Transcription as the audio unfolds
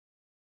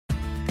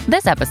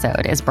This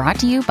episode is brought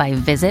to you by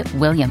Visit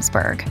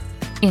Williamsburg.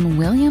 In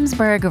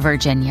Williamsburg,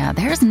 Virginia,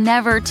 there's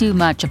never too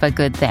much of a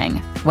good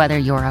thing. Whether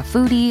you're a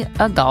foodie,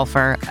 a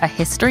golfer, a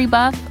history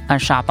buff, a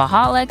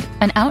shopaholic,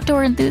 an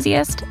outdoor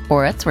enthusiast,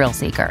 or a thrill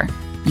seeker,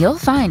 you'll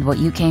find what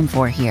you came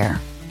for here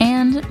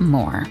and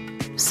more.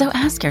 So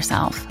ask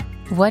yourself,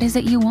 what is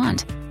it you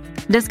want?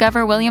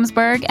 Discover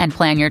Williamsburg and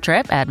plan your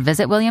trip at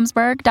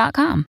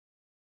visitwilliamsburg.com.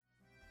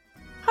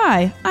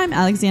 Hi, I'm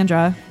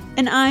Alexandra.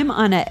 And I'm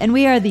Anna, and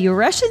we are the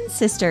Russian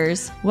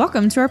Sisters,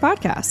 Welcome to our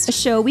podcast, a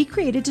show we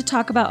created to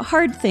talk about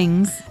hard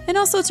things. and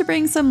also to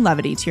bring some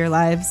levity to your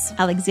lives.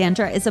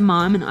 Alexandra is a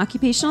mom and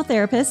occupational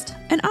therapist,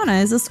 And Anna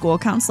is a school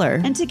counselor.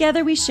 and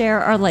together we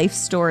share our life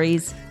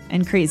stories.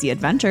 And crazy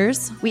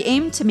adventures. We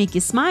aim to make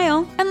you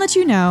smile. And let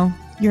you know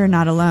you're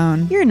not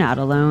alone. You're not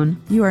alone.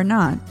 You are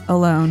not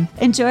alone.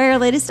 Enjoy our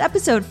latest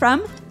episode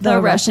from The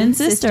Russian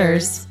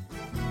Sisters.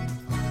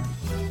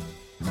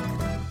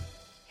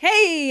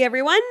 Hey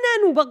everyone,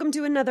 and welcome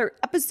to another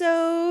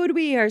episode.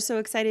 We are so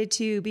excited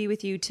to be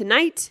with you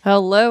tonight,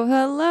 Hello,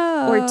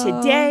 hello. or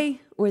today,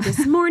 or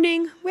this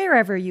morning,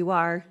 wherever you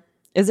are.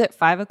 Is it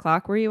 5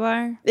 o'clock where you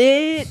are?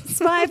 It's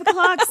 5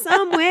 o'clock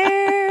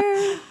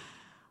somewhere.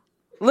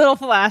 Little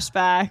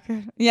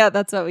flashback. Yeah,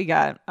 that's what we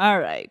got. All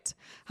right.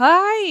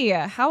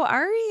 Hi, how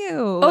are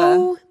you?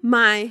 Oh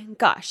my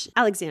gosh.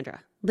 Alexandra,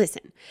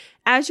 listen,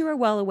 as you are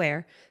well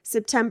aware,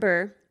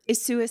 September is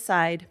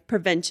Suicide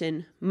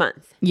Prevention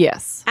Month.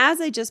 Yes.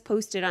 As I just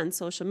posted on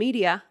social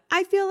media,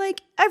 I feel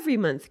like every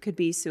month could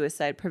be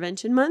Suicide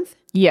Prevention Month.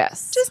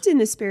 Yes. Just in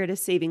the spirit of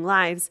saving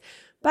lives.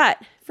 But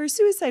for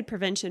Suicide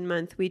Prevention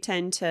Month, we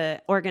tend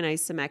to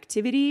organize some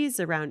activities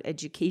around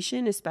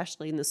education,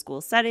 especially in the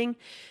school setting.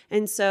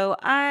 And so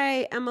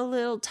I am a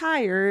little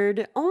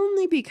tired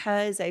only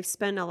because I've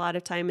spent a lot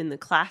of time in the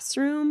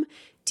classroom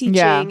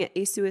teaching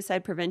a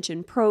suicide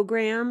prevention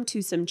program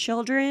to some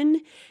children,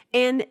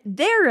 and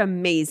they're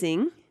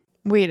amazing.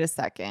 Wait a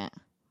second.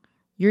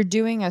 You're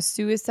doing a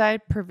suicide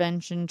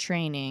prevention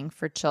training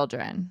for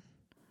children.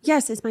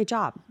 Yes, it's my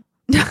job.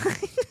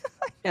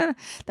 Yeah,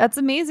 that's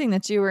amazing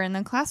that you were in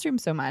the classroom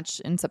so much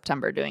in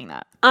September doing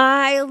that.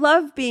 I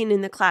love being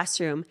in the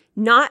classroom.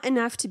 Not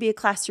enough to be a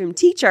classroom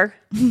teacher.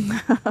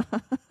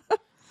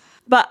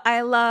 But I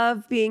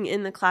love being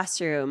in the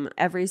classroom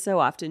every so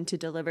often to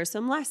deliver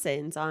some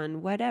lessons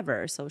on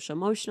whatever, social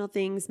emotional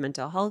things,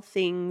 mental health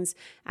things,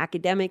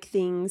 academic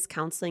things,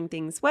 counseling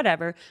things,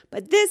 whatever.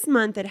 But this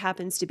month it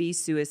happens to be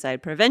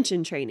suicide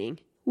prevention training,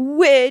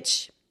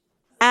 which,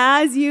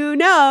 as you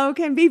know,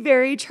 can be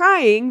very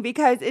trying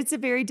because it's a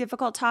very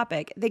difficult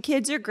topic. The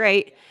kids are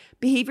great.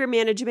 Behavior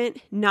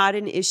management, not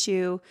an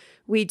issue.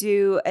 We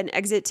do an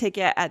exit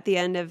ticket at the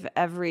end of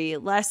every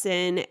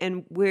lesson,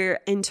 and we're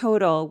in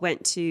total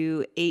went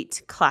to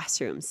 8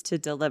 classrooms to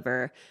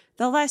deliver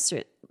the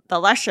lessons.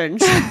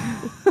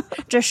 I'm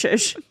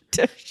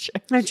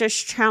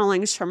just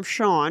channeling from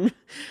Sean.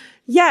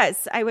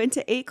 Yes, I went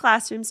to 8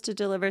 classrooms to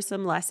deliver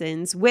some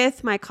lessons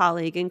with my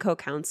colleague and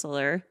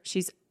co-counselor.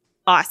 She's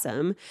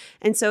awesome.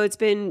 And so it's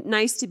been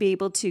nice to be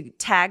able to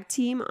tag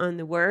team on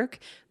the work,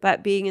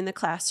 but being in the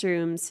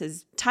classrooms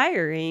is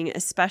tiring,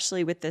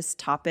 especially with this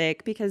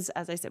topic, because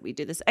as I said, we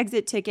do this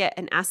exit ticket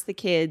and ask the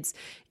kids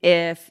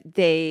if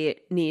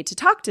they need to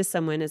talk to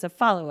someone as a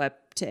follow-up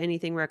to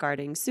anything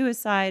regarding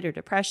suicide or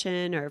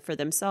depression or for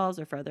themselves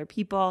or for other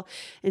people.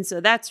 And so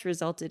that's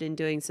resulted in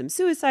doing some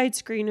suicide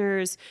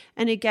screeners.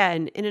 And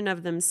again, in and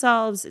of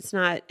themselves, it's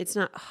not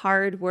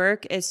hard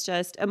work. It's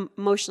just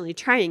emotionally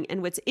trying.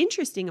 And what's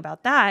interesting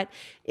about that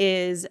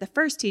is the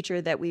first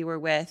teacher that we were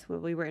with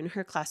when we were in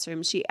her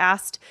classroom, she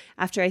asked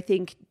after I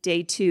think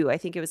day 2, I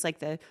think it was like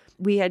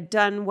we had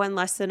done one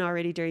lesson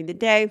already during the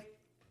day.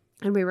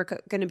 And we were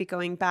going to be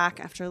going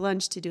back after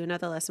lunch to do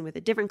another lesson with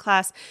a different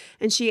class.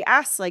 And she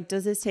asked, like,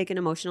 does this take an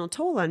emotional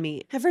toll on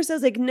me? At first I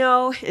was like,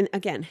 no. And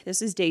again,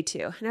 this is day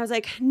 2. And I was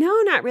like, no,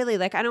 not really.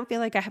 Like, I don't feel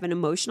like I have an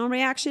emotional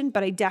reaction,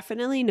 but I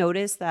definitely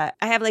notice that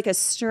I have like a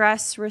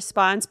stress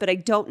response, but I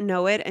don't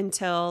know it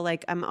until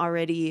like I'm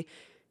already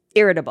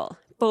irritable.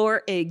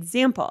 For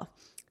example,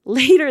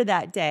 later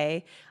that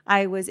day,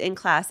 I was in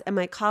class and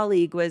my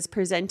colleague was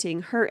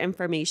presenting her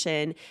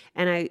information,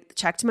 and I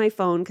checked my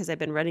phone because I've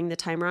been running the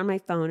timer on my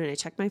phone, and I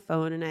checked my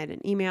phone and I had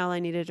an email I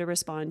needed to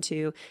respond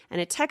to and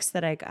a text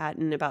that I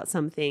gotten about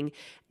something.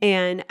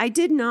 And I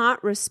did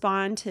not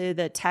respond to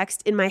the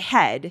text in my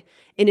head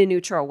in a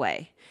neutral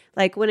way.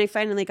 Like when I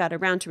finally got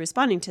around to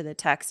responding to the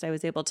text, I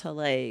was able to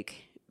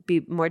like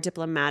be more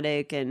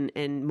diplomatic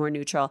and more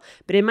neutral.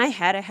 But in my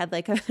head, I had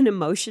like an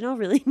emotional,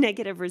 really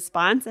negative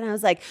response. And I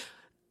was like,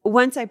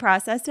 once I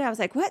processed it, I was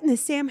like, what in the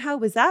Sam hell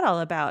was that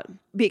all about?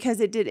 Because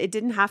it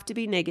didn't have to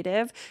be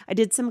negative. I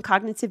did some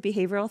cognitive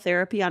behavioral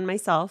therapy on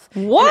myself.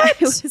 What?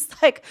 It was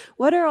like,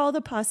 what are all the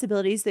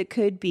possibilities that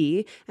could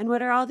be? And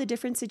what are all the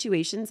different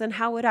situations? And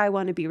how would I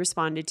want to be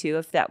responded to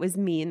if that was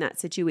me in that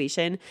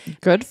situation?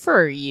 Good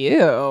for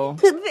you.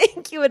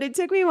 Thank you. And it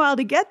took me a while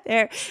to get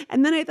there.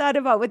 And then I thought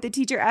about what the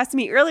teacher asked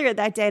me earlier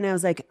that day. And I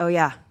was like, oh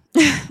yeah.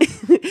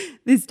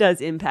 this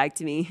does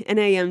impact me, and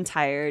I am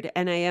tired,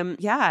 and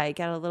I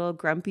get a little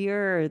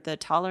grumpier, or the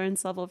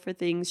tolerance level for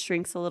things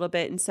shrinks a little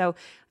bit. And so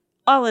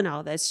all in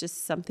all, that's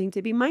just something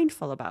to be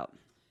mindful about.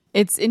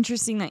 It's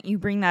interesting that you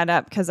bring that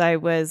up, because I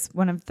was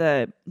one of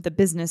the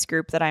business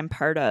group that I'm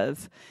part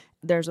of.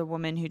 There's a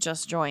woman who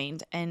just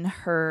joined, and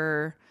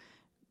her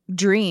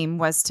dream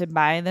was to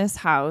buy this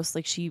house.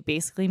 Like, she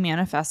basically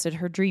manifested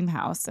her dream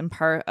house, and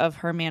part of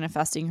her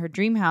manifesting her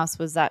dream house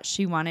was that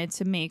she wanted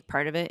to make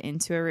part of it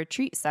into a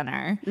retreat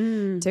center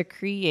to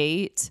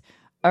create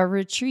a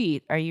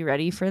retreat. Are you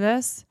ready for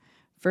this?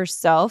 For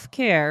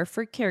self-care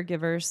for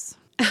caregivers.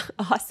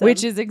 Awesome.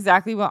 Which is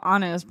exactly what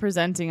Anna is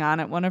presenting on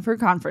at one of her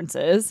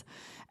conferences.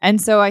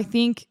 And so I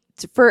think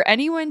for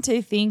anyone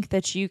to think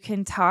that you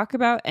can talk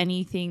about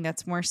anything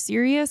that's more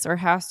serious or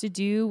has to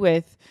do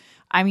with,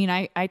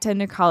 I tend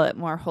to call it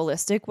more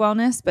holistic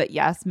wellness, but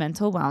yes,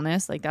 mental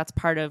wellness, like that's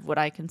part of what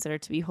I consider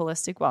to be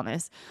holistic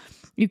wellness.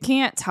 You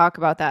can't talk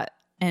about that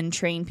and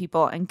train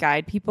people and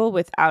guide people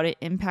without it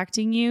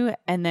impacting you.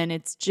 And then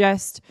it's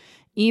just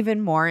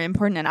even more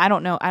important. And I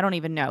don't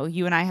even know.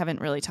 You and I haven't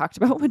really talked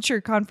about what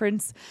your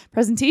conference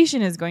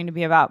presentation is going to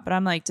be about. But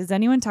I'm like, does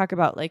anyone talk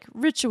about like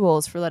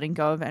rituals for letting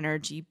go of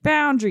energy,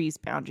 boundaries,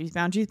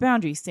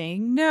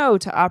 saying no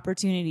to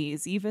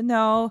opportunities, even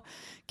though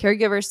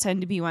caregivers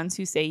tend to be ones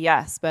who say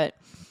yes. But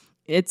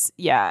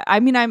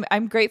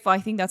I'm grateful. I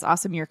think that's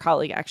awesome. Your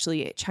colleague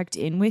actually checked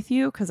in with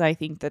you, because I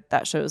think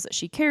that shows that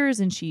she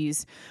cares and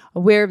she's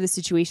aware of the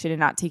situation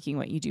and not taking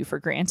what you do for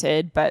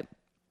granted. But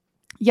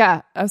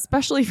yeah,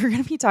 especially if you're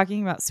going to be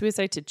talking about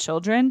suicide to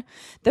children,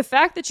 the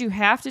fact that you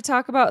have to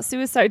talk about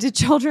suicide to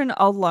children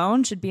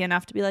alone should be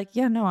enough to be like,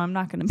 yeah, no, I'm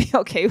not going to be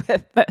okay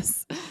with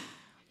this.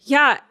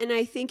 Yeah. And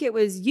I think it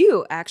was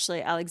you,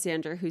 actually,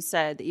 Alexander, who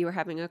said that you were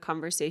having a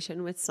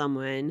conversation with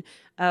someone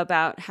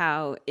about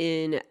how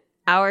in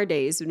our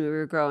days when we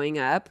were growing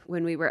up,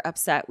 when we were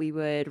upset, we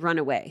would run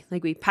away.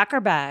 Like, we'd pack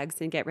our bags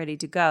and get ready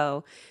to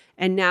go.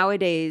 And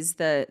nowadays,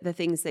 the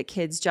things that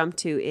kids jump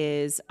to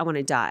is, I want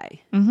to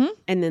die. Mm-hmm.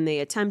 And then they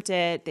attempt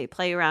it. They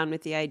play around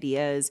with the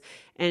ideas.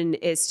 And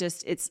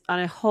it's on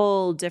a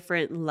whole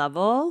different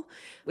level,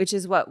 which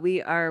is what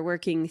we are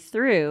working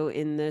through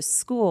in the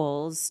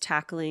schools,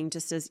 tackling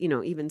just as,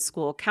 even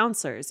school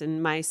counselors.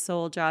 And my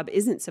sole job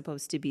isn't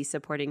supposed to be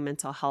supporting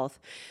mental health,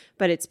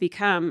 but it's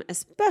become,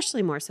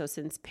 especially more so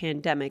since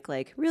pandemic,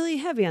 like really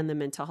heavy on the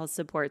mental health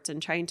supports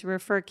and trying to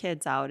refer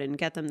kids out and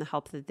get them the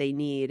help that they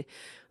need.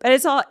 But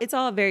it's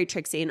all very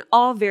tricksy and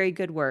all very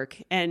good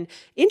work. And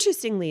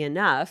interestingly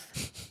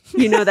enough,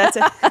 that's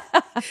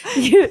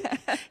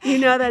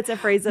that's a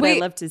phrrise that I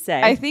love to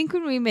say. I think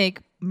when we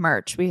make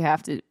merch, we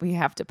have to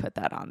put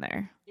that on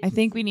there. I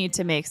think we need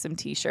to make some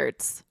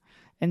t-shirts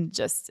and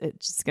it's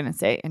just going to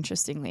say,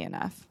 interestingly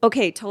enough.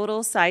 Okay.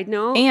 Total side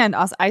note. And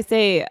also I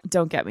say,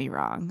 don't get me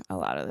wrong a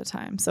lot of the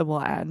time. So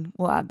we'll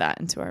add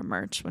that into our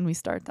merch when we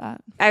start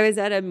that. I was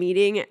at a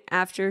meeting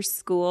after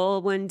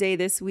school one day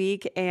this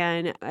week,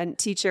 and a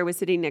teacher was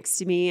sitting next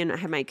to me, and I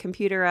had my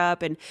computer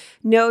up, and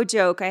no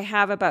joke, I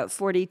have about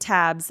 40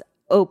 tabs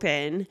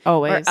open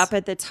always or up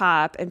at the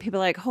top, and people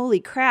are like, holy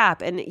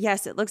crap. And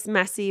yes, it looks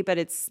messy, but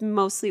it's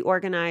mostly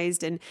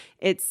organized, and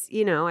it's,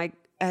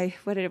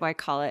 what did I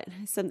call it?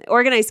 Some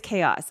organized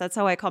chaos. That's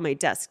how I call my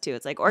desk too.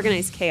 It's like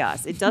organized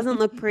chaos. It doesn't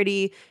look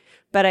pretty,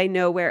 but I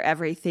know where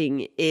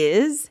everything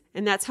is.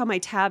 And that's how my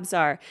tabs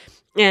are.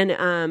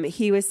 And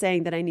he was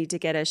saying that I need to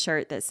get a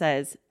shirt that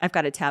says, I've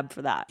got a tab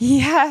for that.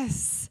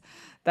 Yes.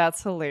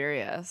 That's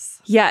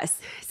hilarious. Yes.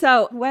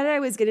 So what I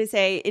was going to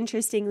say,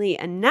 interestingly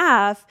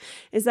enough,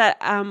 is that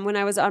when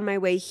I was on my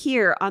way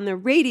here on the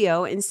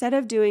radio, instead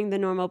of doing the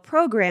normal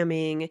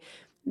programming,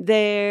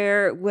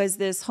 there was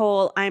this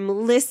whole I'm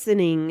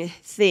listening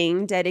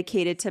thing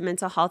dedicated to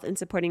mental health and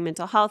supporting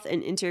mental health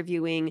and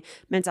interviewing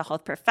mental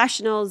health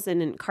professionals.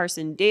 And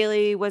Carson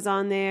Daly was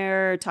on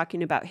there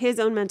talking about his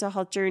own mental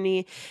health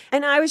journey.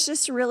 And I was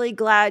just really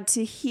glad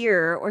to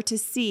hear or to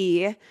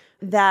see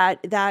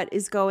that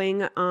is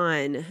going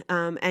on.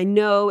 I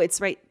know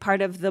it's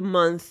part of the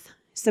month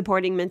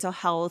supporting mental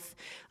health,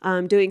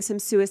 doing some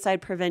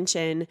suicide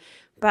prevention.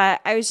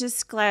 But I was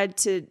just glad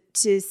to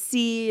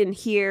see and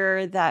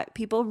hear that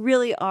people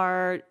really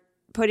are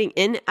putting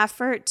in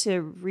effort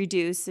to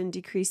reduce and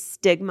decrease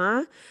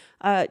stigma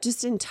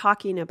just in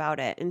talking about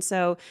it. And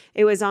so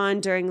it was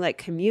on during like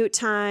commute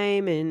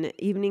time and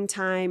evening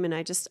time. And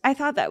I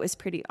thought that was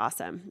pretty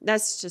awesome.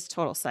 That's just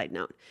total side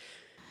note.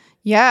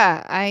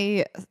 Yeah,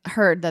 I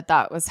heard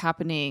that was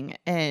happening.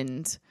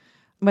 And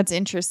what's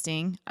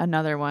interesting,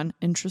 another one,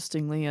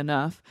 interestingly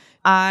enough,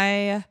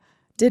 I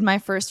did my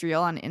first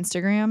reel on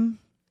Instagram.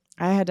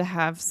 I had to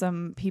have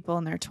some people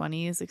in their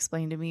 20s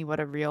explain to me what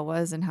a reel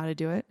was and how to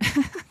do it.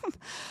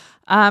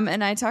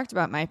 And I talked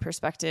about my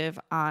perspective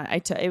on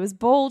it was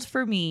bold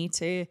for me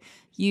to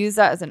use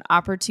that as an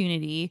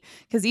opportunity,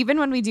 because even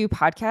when we do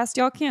podcasts,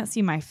 y'all can't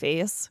see my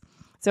face.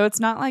 So it's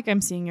not like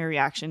I'm seeing a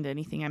reaction to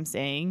anything I'm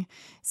saying.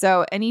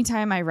 So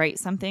anytime I write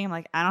something, I'm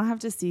like, I don't have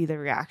to see the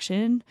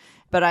reaction,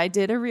 but I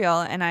did a reel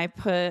and I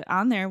put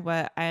on there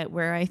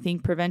where I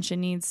think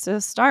prevention needs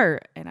to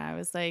start. And I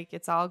was like,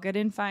 it's all good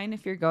and fine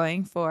if you're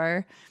going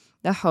for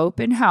the hope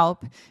and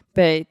help,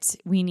 but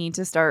we need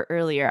to start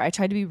earlier. I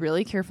tried to be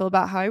really careful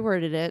about how I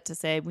worded it to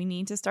say we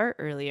need to start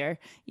earlier,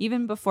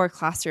 even before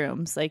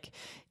classrooms. Like,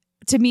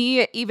 to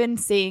me, even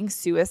saying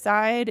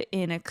suicide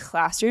in a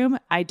classroom,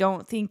 I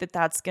don't think that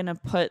that's going to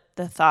put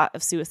the thought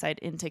of suicide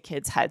into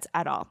kids' heads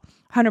at all.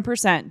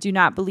 100% do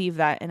not believe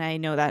that, and I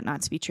know that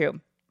not to be true.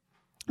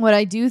 What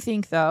I do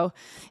think, though,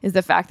 is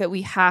the fact that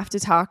we have to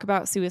talk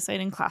about suicide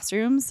in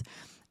classrooms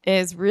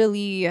is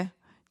really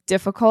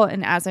difficult.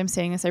 And as I'm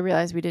saying this, I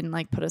realize we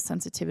didn't put a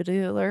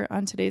sensitivity alert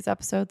on today's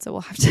episode, so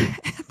we'll have to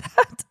add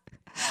that.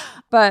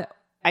 But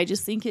I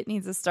just think it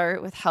needs to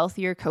start with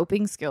healthier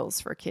coping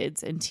skills for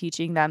kids and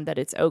teaching them that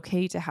it's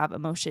okay to have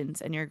emotions,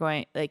 and you're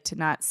going to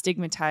not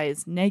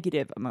stigmatize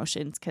negative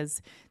emotions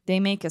because they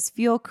make us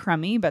feel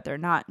crummy, but they're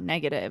not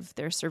negative.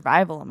 They're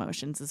survival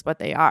emotions is what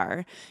they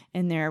are.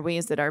 And they're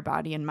ways that our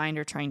body and mind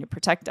are trying to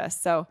protect us.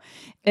 So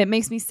it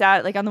makes me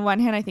sad. On the one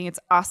hand, I think it's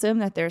awesome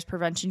that there's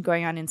prevention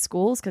going on in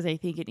schools because I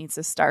think it needs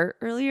to start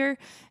earlier.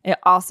 It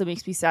also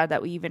makes me sad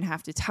that we even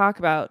have to talk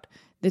about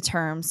the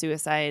term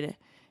suicide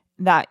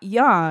that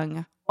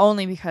young,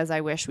 only because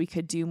I wish we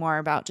could do more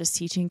about just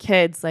teaching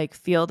kids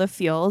feel the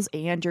feels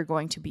and you're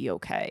going to be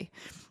okay.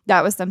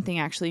 That was something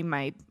actually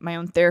my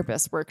own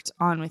therapist worked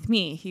on with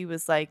me. He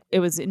was it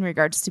was in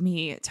regards to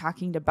me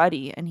talking to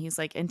Buddy, and he's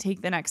and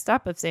take the next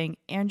step of saying,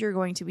 and you're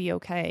going to be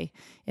okay.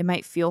 It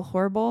might feel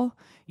horrible.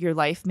 Your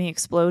life may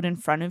explode in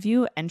front of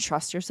you, and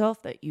trust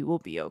yourself that you will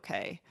be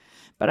okay.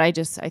 But I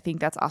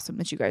think that's awesome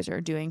that you guys are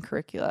doing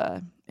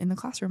curricula in the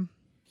classroom.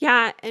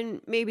 Yeah,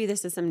 and maybe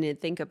this is something to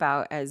think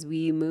about as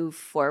we move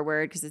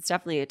forward, because it's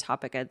definitely a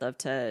topic I'd love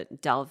to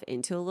delve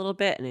into a little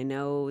bit. And I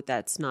know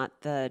that's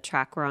not the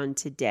track we're on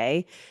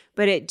today,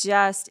 but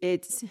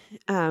it's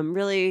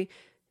really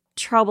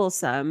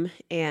troublesome,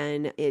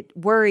 and it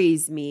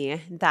worries me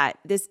that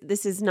this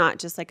is not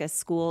just a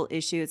school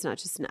issue. It's not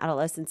just an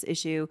adolescence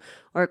issue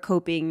or a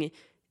coping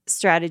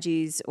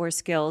strategies or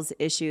skills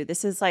issue.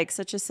 This is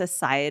such a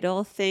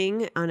societal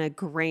thing on a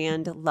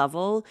grand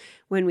level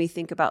when we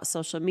think about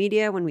social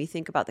media, when we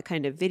think about the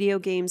kind of video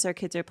games our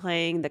kids are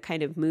playing, the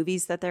kind of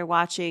movies that they're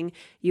watching.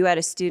 You had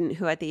a student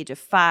who at the age of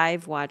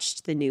 5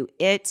 watched the new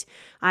It.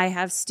 I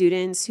have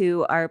students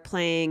who are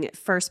playing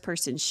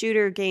first-person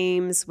shooter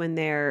games when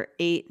they're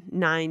 8,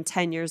 9,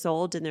 10 years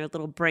old, and their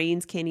little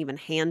brains can't even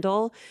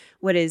handle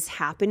what is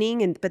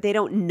happening, but they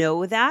don't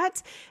know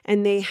that.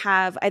 And they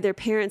have either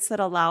parents that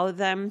allow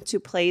them to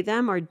play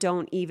them or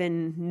don't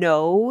even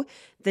know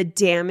the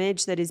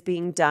damage that is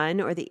being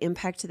done or the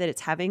impact that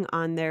it's having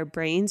on their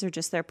brains or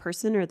just their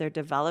person or their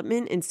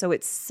development. And so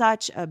it's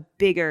such a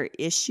bigger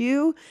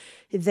issue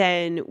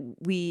than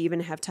we even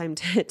have time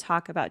to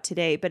talk about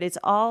today, but it's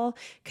all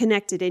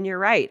connected. And you're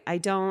right. I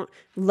don't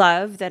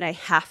love that I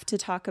have to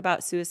talk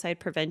about suicide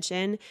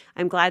prevention.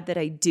 I'm glad that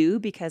I do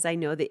because I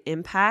know the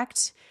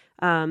impact.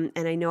 And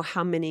I know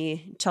how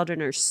many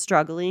children are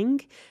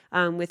struggling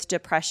with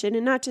depression,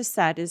 and not just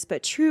sadness,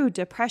 but true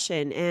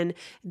depression. And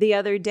the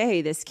other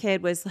day, this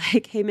kid was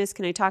like, "Hey, miss,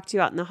 can I talk to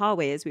you out in the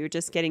hallway?" as we were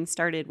just getting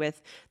started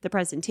with the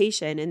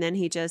presentation. And then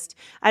he just,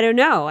 I don't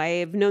know,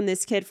 I've known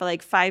this kid for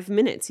 5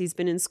 minutes. He's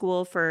been in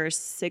school for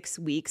 6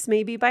 weeks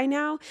maybe by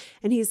now.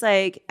 And he's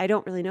like, I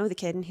don't really know the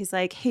kid. And he's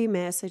like, "Hey,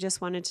 miss, I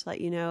just wanted to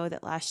let you know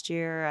that last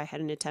year I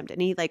had an attempt."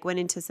 And he went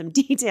into some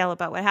detail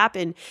about what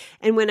happened.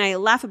 And when I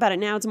laugh about it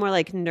now, it's more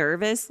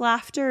nervous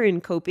laughter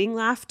and coping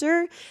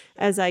laughter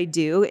as I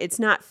do. It's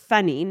not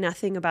funny.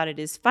 Nothing about it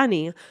is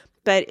funny,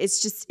 but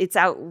it's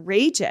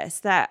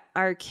outrageous that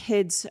our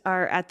kids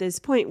are at this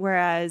point.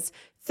 Whereas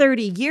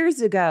 30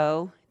 years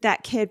ago,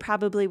 that kid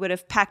probably would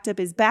have packed up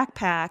his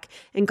backpack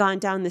and gone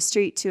down the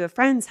street to a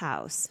friend's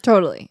house.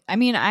 Totally. I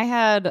mean, I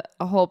had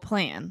a whole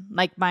plan.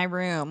 My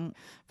room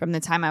from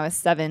the time I was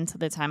 7 to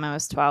the time I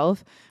was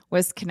 12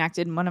 was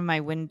connected. One of my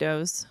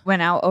windows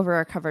went out over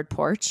a covered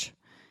porch.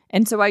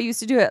 And so I used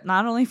to do it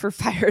not only for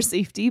fire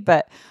safety,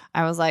 but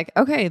I was like,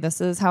 okay, this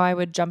is how I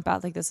would jump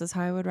out. This is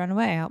how I would run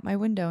away out my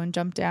window and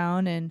jump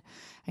down and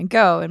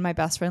go. And my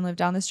best friend lived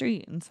down the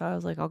street. And so I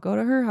was like, I'll go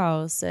to her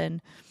house.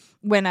 And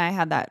when I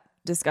had that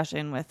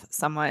discussion with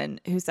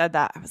someone who said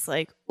that, I was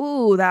like,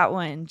 ooh, that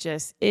one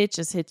just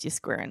hits you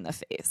square in the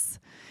face.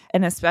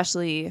 And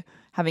especially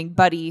having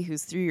Buddy,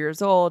 who's 3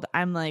 years old,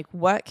 I'm like,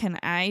 what can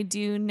I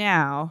do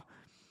now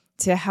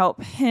to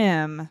help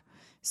him?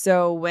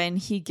 So when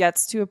he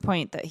gets to a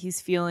point that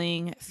he's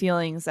feeling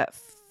feelings that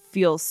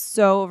feel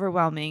so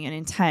overwhelming and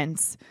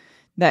intense,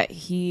 that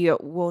he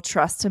will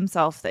trust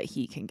himself that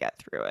he can get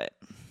through it.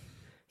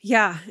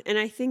 Yeah. And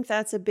I think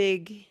that's a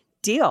big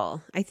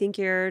deal. I think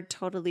you're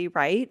totally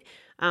right.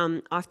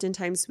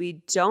 Oftentimes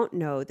we don't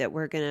know that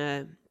we're going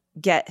to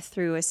get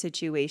through a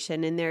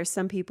situation. And there are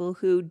some people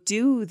who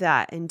do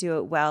that and do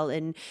it well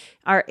and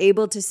are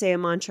able to say a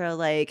mantra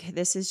like,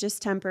 this is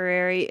just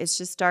temporary. It's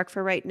just dark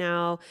for right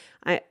now.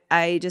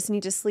 I just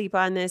need to sleep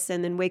on this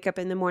and then wake up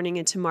in the morning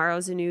and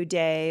tomorrow's a new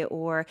day,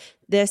 or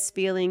this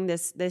feeling,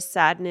 this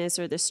sadness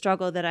or the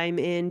struggle that I'm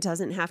in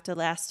doesn't have to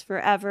last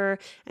forever.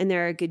 And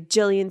there are a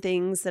gajillion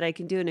things that I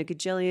can do and a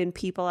gajillion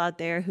people out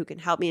there who can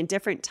help me in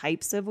different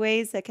types of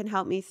ways that can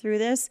help me through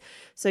this.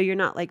 So you're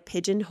not like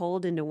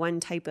pigeonholed into one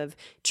type of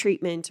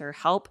treatment or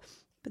help.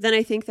 But then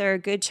I think there are a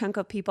good chunk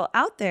of people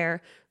out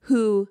there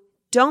who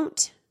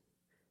don't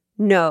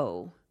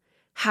know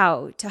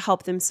how to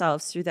help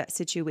themselves through that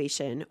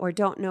situation, or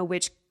don't know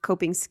which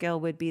coping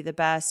skill would be the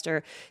best,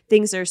 or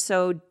things are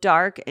so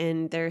dark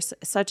and there's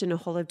such in a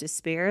hole of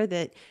despair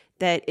that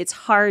it's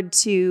hard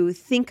to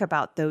think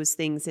about those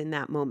things in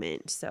that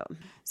moment.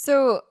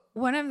 So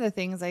one of the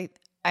things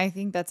I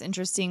think that's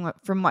interesting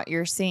from what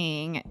you're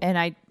saying,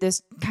 and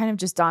this kind of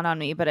just dawned on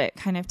me, but it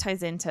kind of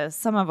ties into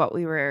some of what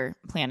we were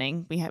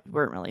planning. We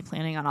weren't really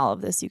planning on all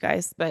of this, you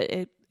guys, but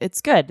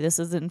it's good. This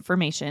is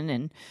information,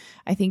 and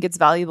I think it's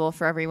valuable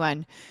for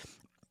everyone,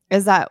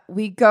 is that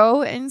we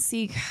go and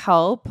seek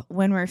help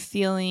when we're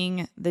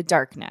feeling the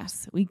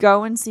darkness. We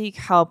go and seek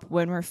help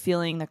when we're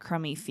feeling the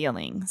crummy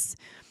feelings.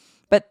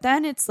 But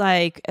then it's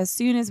like, as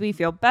soon as we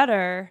feel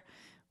better,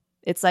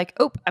 it's like,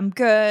 oh, I'm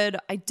good.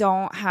 I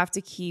don't have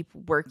to keep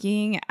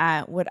working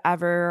at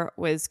whatever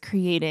was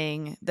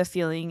creating the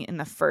feeling in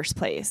the first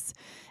place.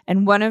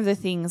 And one of the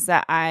things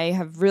that I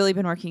have really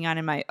been working on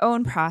in my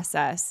own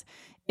process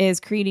is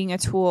creating a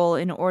tool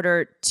in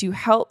order to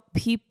help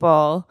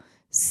people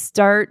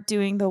start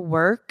doing the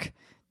work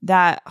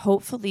that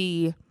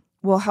hopefully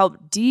will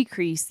help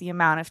decrease the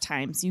amount of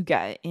times you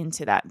get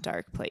into that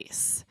dark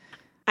place.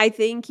 I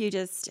think you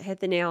just hit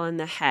the nail on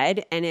the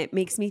head, and it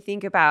makes me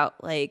think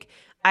about, like,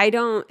 I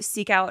don't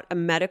seek out a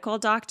medical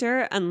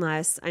doctor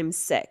unless I'm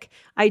sick.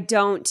 I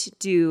don't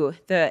do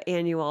the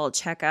annual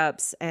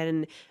checkups.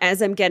 And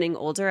as I'm getting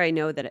older, I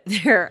know that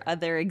there are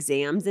other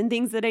exams and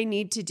things that I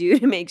need to do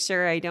to make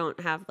sure I don't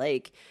have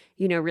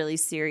really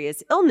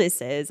serious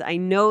illnesses. I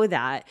know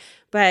that.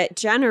 But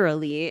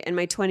generally in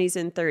my 20s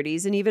and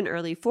 30s and even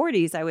early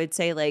 40s, I would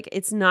say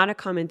it's not a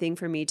common thing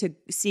for me to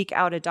seek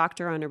out a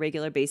doctor on a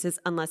regular basis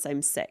unless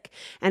I'm sick.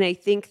 And I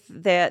think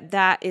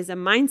that is a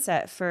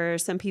mindset for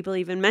some people,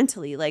 even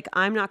mentally.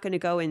 I'm not going to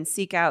go and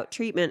seek out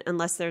treatment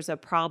unless there's a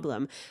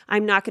problem.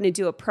 I'm not going to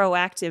do a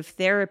proactive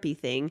therapy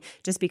thing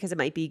just because it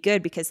might be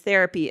good, because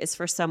therapy is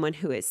for someone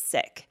who is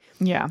sick.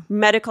 Yeah.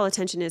 Medical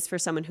attention is for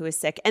someone who is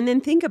sick. And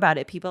then think about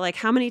it, people,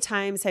 how many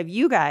times have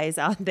you guys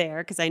out there,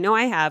 because I know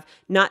I have,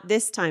 not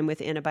this time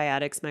with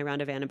antibiotics, my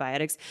round of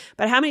antibiotics,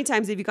 but how many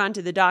times have you gone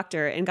to the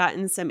doctor and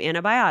gotten some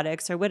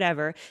antibiotics or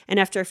whatever, and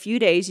after a few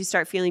days you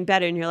start feeling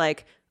better and you're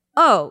like,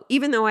 oh,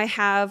 even though I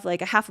have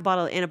a half a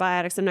bottle of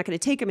antibiotics, I'm not going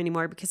to take them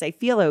anymore because I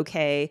feel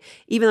okay,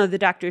 even though the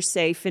doctors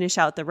say finish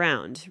out the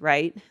round,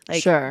 right?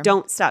 Sure.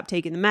 Don't stop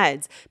taking the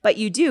meds. But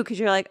you do, because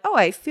you're like, oh,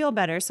 I feel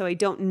better, so I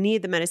don't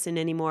need the medicine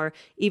anymore,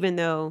 even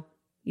though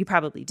you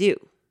probably do.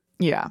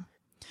 Yeah.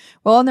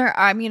 Well, and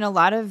a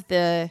lot of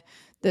the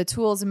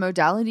tools and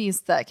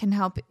modalities that can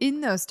help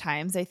in those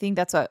times, I think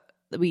that's what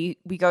we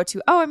go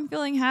to. Oh, I'm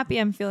feeling happy,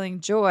 I'm feeling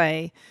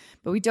joy,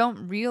 but we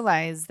don't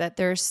realize that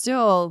there's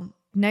still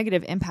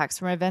negative impacts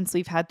from events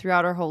we've had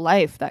throughout our whole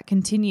life that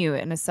continue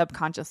in a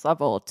subconscious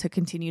level to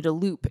continue to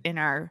loop in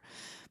our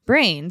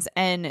brains.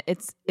 And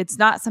it's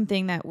not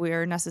something that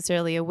we're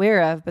necessarily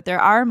aware of, but there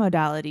are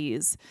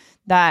modalities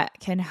that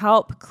can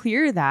help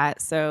clear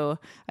that. So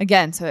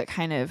it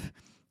kind of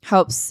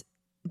helps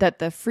that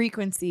the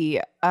frequency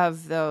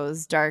of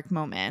those dark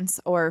moments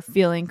or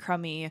feeling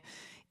crummy,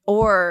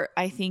 or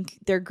I think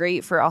they're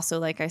great for also,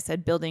 like I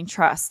said, building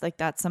trust.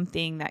 That's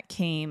something that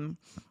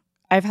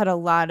I've had a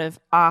lot of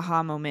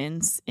aha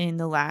moments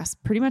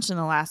pretty much in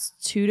the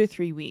last 2 to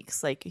 3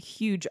 weeks, a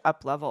huge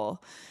up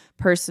level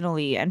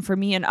personally. And for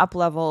me, an up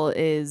level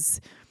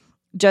is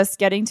just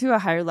getting to a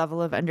higher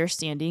level of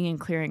understanding and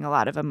clearing a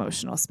lot of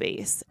emotional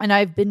space. And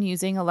I've been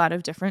using a lot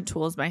of different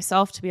tools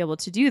myself to be able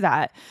to do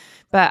that.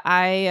 But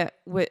I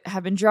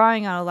have been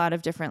drawing on a lot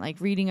of different,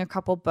 reading a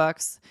couple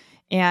books.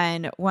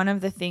 And one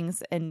of the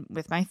things, and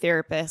with my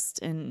therapist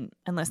and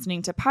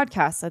listening to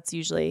podcasts, that's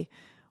usually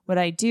what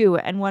I do.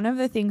 And one of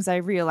the things I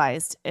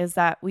realized is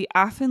that we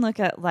often look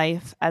at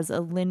life as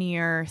a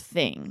linear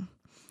thing,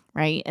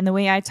 right? And the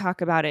way I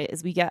talk about it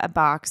is we get a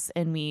box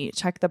and we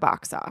check the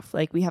box off.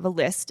 We have a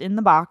list in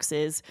the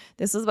boxes.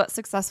 This is what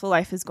successful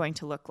life is going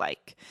to look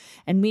like.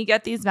 And we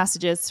get these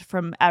messages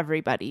from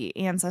everybody,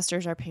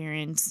 ancestors, our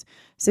parents,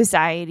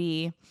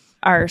 society,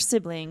 our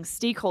siblings,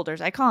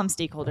 stakeholders. I call them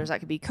stakeholders. That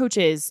could be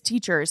coaches,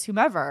 teachers,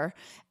 whomever.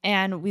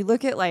 And we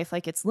look at life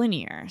like it's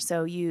linear.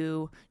 So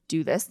you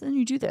do this, then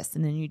you do this,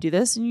 and then you do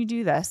this, and you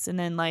do this. And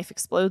then life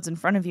explodes in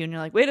front of you. And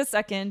you're like, wait a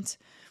second,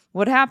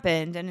 what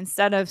happened? And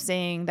instead of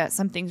saying that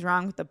something's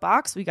wrong with the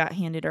box we got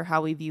handed or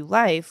how we view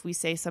life, we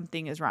say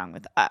something is wrong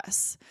with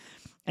us.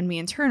 And we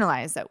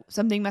internalize that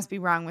something must be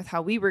wrong with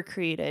how we were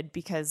created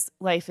because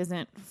life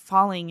isn't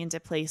falling into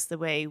place the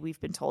way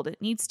we've been told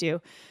it needs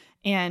to.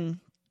 And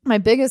my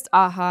biggest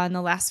aha in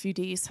the last few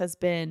days has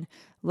been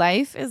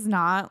life is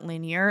not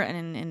linear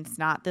and it's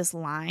not this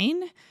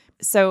line.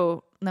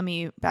 So let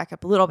me back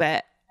up a little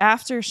bit.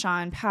 after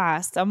Sean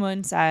passed,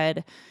 someone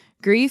said,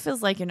 grief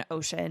is like an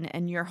ocean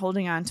and you're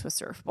holding on to a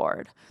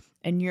surfboard.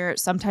 And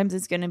sometimes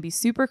it's going to be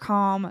super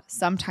calm.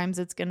 Sometimes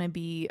it's going to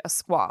be a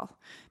squall,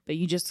 but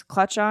you just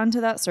clutch on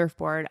to that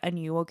surfboard and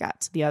you will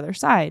get to the other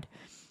side.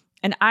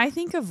 And I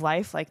think of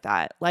life like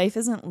that. Life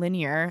isn't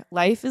linear.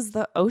 Life is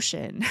the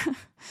ocean.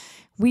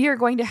 We are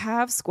going to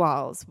have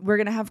squalls. We're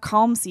going to have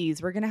calm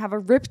seas. We're going to have a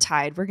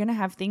riptide. We're going to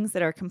have things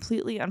that are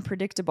completely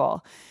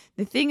unpredictable.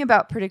 The thing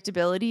about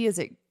predictability is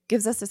it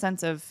gives us a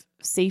sense of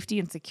safety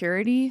and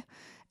security.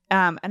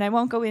 And I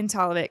won't go into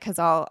all of it because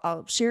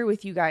I'll share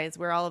with you guys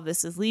where all of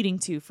this is leading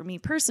to for me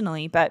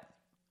personally. But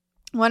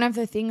one of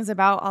the things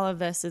about all of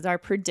this is our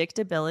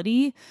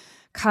predictability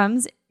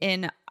comes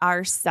in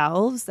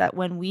ourselves, that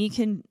when we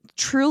can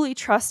truly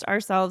trust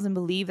ourselves and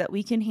believe that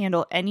we can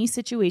handle any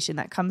situation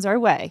that comes our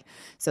way,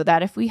 so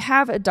that if we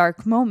have a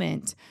dark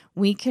moment,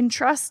 we can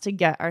trust to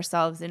get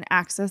ourselves and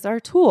access our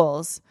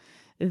tools,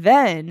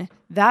 then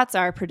that's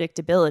our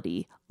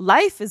predictability.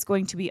 Life is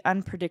going to be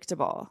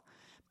unpredictable,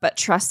 but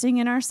trusting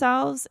in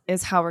ourselves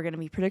is how we're going to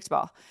be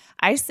predictable.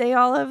 I say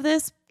all of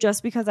this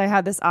just because I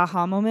had this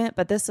aha moment,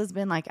 but this has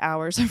been like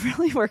hours of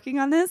really working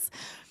on this.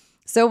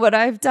 So what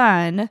I've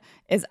done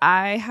is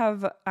I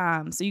have,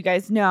 so you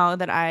guys know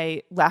that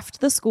I left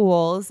the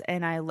schools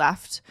and I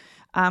left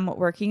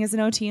working as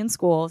an OT in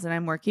schools, and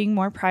I'm working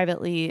more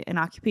privately in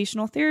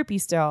occupational therapy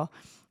still.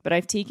 But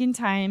I've taken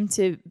time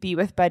to be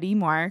with Buddy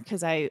more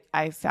because I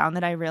found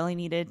that I really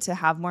needed to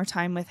have more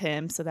time with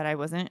him so that I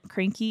wasn't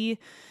cranky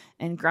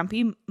and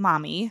grumpy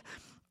mommy.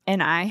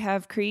 And I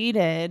have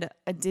created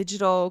a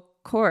digital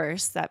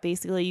course that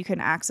basically you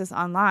can access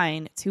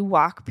online to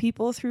walk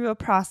people through a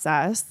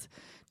process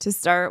to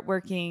start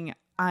working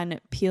on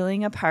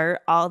peeling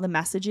apart all the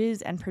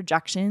messages and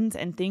projections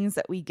and things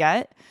that we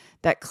get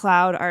that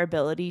cloud our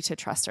ability to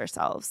trust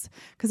ourselves.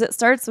 Because it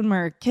starts when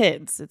we're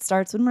kids. It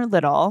starts when we're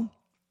little.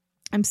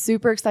 I'm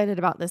super excited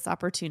about this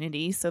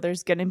opportunity. So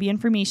there's going to be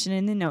information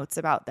in the notes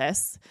about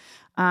this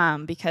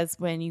because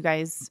when you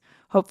guys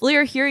hopefully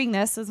are hearing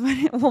this is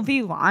when it will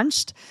be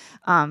launched.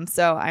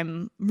 So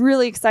I'm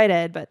really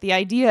excited. But the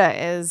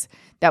idea is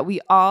that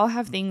we all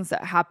have things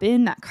that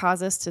happen that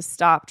cause us to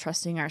stop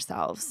trusting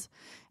ourselves.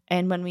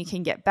 And when we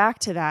can get back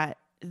to that,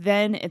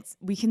 then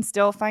we can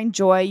still find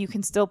joy. You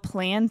can still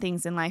plan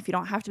things in life. You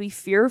don't have to be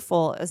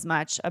fearful as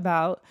much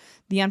about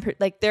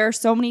like there are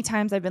so many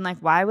times I've been like,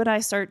 why would I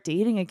start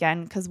dating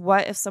again? Because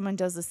what if someone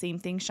does the same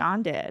thing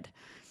Sean did?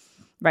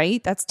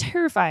 Right? That's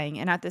terrifying.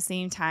 And at the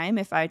same time,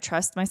 if I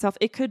trust myself,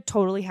 it could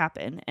totally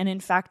happen. And in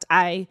fact,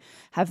 I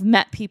have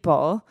met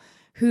people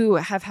who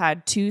have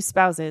had 2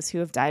 spouses who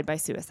have died by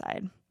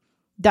suicide.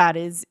 That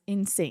is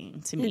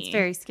insane to me. It's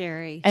very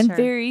scary. And sure.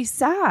 very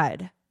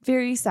sad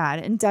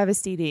and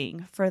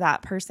devastating for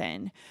that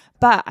person.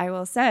 But I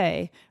will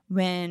say,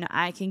 when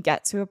I can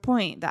get to a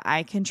point that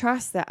I can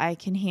trust that I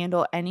can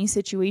handle any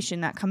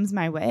situation that comes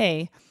my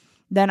way,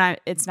 then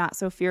it's not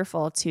so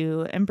fearful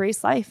to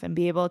embrace life and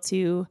be able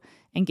to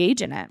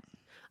engage in it.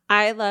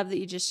 I love that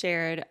you just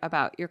shared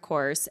about your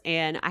course.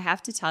 And I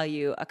have to tell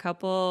you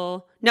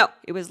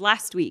it was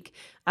last week.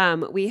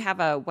 We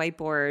have a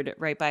whiteboard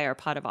right by our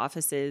pod of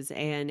offices.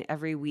 And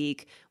every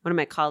week, one of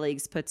my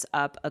colleagues puts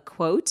up a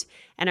quote.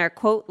 And our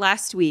quote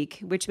last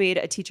week, which made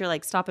a teacher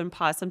like stop and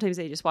pause. Sometimes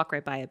they just walk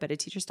right by it, but a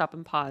teacher stopped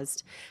and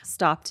paused.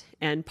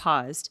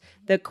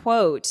 The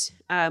quote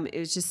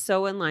is just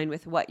so in line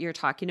with what you're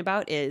talking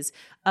about is,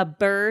 a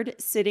bird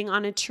sitting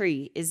on a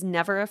tree is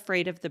never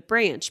afraid of the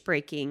branch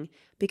breaking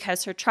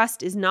because her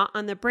trust is not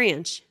on the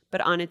branch,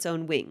 but on its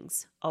own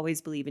wings.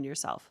 Always believe in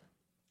yourself.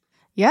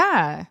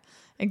 Yeah,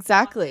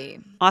 exactly.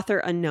 Author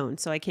unknown,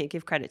 so I can't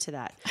give credit to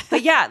that.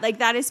 But yeah, like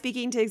that is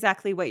speaking to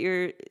exactly what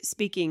you're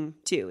speaking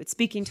to. It's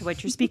speaking to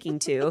what you're speaking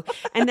to.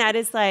 And that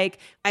is like,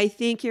 I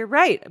think you're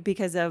right,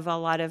 because of a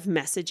lot of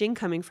messaging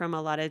coming from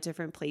a lot of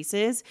different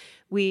places.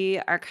 We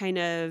are kind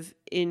of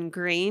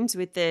ingrained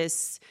with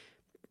this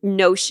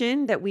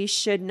notion that we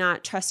should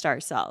not trust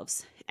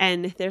ourselves.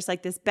 And there's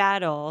like this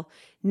battle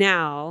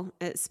now,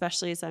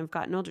 especially as I've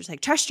gotten older, it's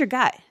like, trust your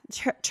gut,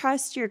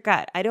 trust your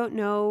gut. I don't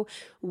know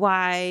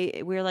why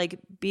we're like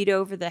beat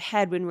over the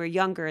head when we're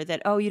younger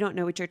that, oh, you don't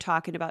know what you're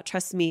talking about.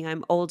 Trust me,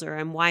 I'm older,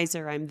 I'm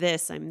wiser, I'm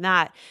this, I'm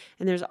that.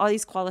 And there's all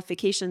these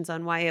qualifications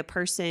on why a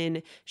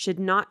person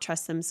should not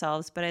trust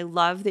themselves. But I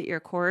love that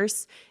your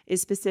course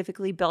is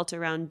specifically built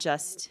around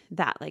just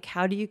that. Like,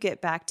 how do you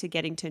get back to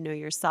getting to know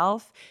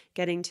yourself,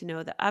 getting to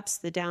know the ups,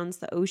 the downs,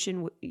 the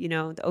ocean,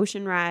 the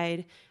ocean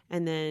ride,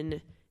 and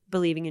then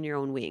believing in your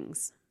own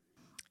wings.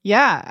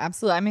 Yeah,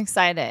 absolutely. I'm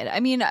excited. I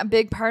mean, a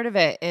big part of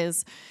it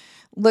is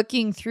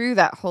looking through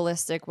that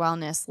holistic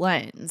wellness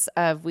lens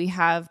of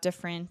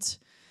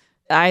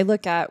I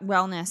look at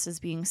wellness as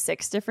being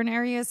 6 different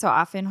areas. So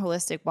often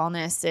holistic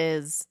wellness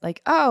is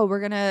like, oh, we're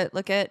going to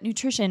look at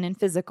nutrition and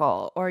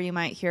physical, or you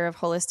might hear of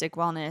holistic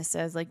wellness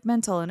as like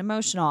mental and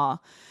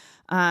emotional.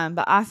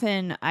 But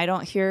often I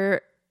don't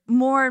hear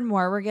more and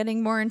more, we're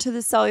getting more into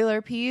the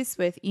cellular piece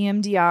with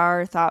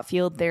EMDR, thought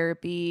field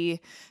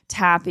therapy,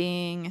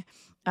 tapping,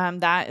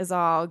 That is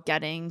all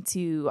getting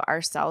to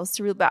ourselves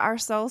to but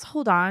ourselves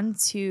hold on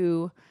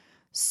to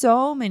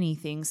so many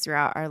things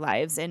throughout our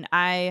lives. And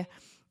I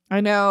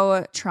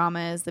know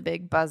trauma is the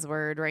big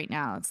buzzword right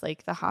now. It's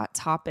like the hot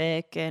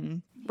topic,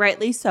 and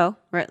rightly so.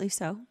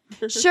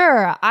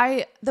 sure.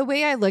 The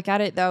way I look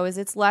at it though is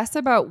it's less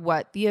about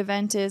what the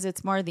event is,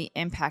 it's more the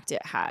impact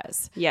it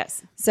has.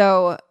 Yes.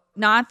 So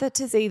not that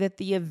to say that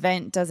the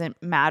event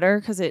doesn't matter,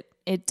 because it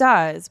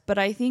does, but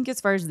I think as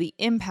far as the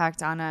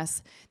impact on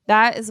us,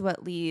 that is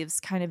what leaves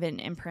kind of an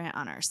imprint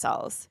on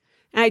ourselves.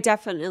 And I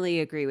definitely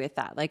agree with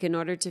that. Like, in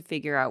order to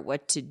figure out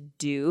what to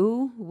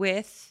do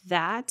with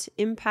that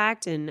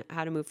impact and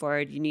how to move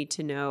forward, you need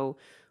to know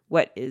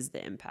what is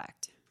the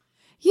impact.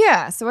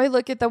 Yeah. So I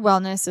look at the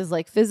wellness as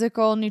like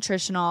physical,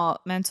 nutritional,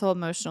 mental,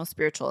 emotional,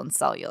 spiritual, and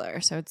cellular.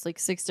 So it's like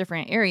 6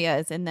 different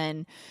areas. And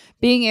then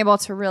being able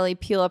to really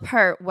peel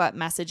apart what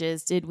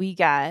messages did we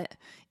get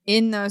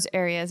in those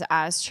areas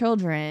as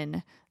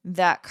children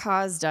that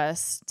caused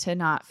us to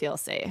not feel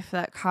safe,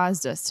 that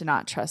caused us to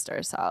not trust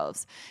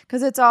ourselves.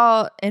 Because it's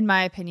all, in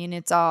my opinion,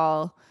 it's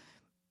all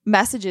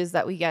messages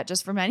that we get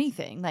just from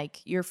anything.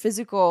 Like your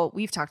physical,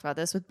 we've talked about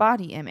this with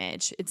body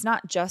image. It's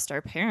not just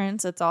our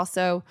parents, it's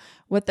also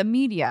what the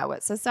media,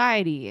 what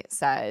society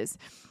says.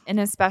 And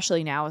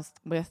especially now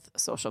with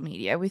social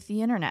media, with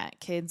the internet,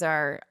 kids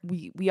are,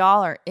 we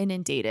all are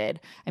inundated.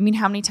 I mean,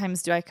 how many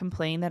times do I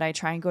complain that I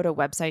try and go to a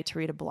website to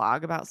read a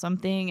blog about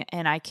something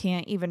and I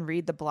can't even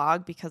read the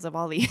blog because of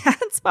all the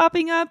ads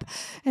popping up?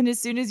 And as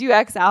soon as you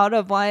X out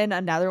of one,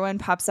 another one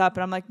pops up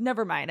and I'm like,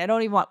 never mind. I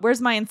don't even want,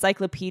 where's my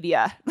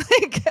encyclopedia?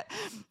 Like,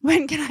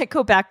 when can I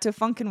go back to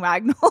Funk and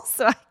Wagnall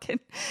so I can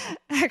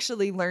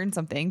actually learn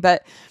something?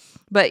 But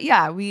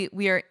yeah,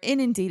 we are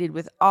inundated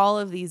with all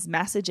of these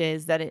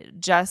messages that it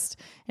just,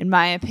 in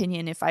my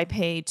opinion, if I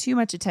pay too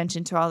much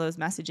attention to all those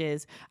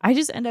messages, I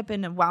just end up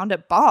in a wound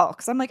up ball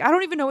because I'm like, I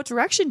don't even know what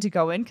direction to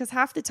go in because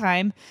half the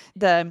time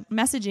the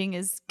messaging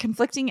is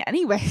conflicting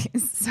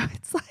anyways. So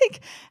it's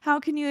like, how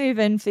can you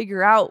even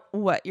figure out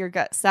what your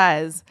gut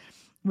says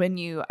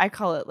when I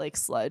call it like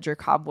sludge or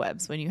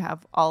cobwebs, when you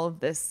have all of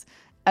this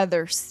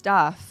other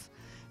stuff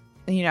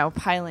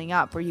piling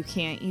up where you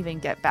can't even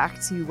get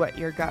back to what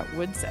your gut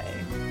would say.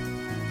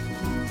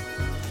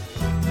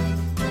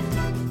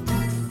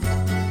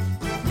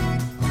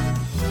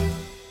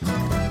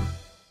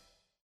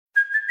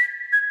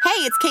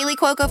 Hey, it's Kaylee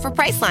Cuoco for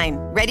Priceline.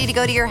 Ready to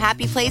go to your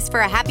happy place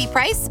for a happy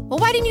price? Well,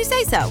 why didn't you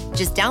say so?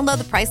 Just download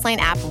the Priceline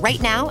app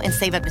right now and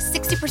save up to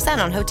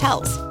 60% on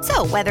hotels.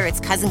 So whether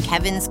it's Cousin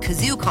Kevin's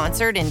Kazoo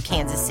Concert in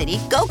Kansas City,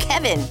 go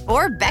Kevin,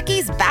 or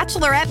Becky's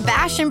Bachelorette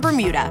Bash in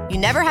Bermuda, you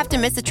never have to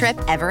miss a trip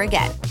ever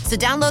again. So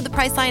download the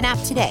Priceline app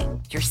today.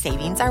 Your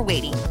savings are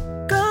waiting.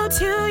 Go to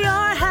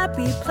your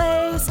happy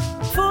place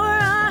for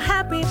a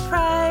happy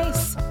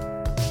price.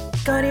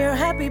 Go to your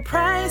happy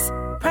price,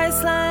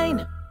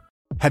 Priceline.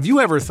 Have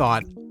you ever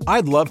thought,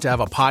 I'd love to have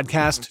a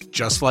podcast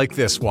just like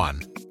this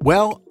one?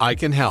 Well, I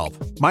can help.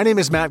 My name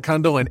is Matt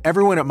Kundle, and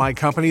everyone at my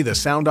company, the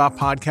Sound Off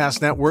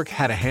Podcast Network,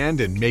 had a hand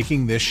in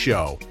making this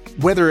show.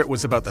 Whether it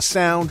was about the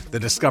sound, the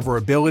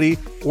discoverability,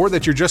 or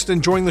that you're just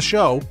enjoying the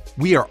show,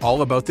 we are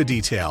all about the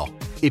detail.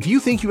 If you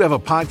think you have a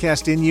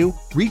podcast in you,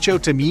 reach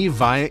out to me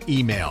via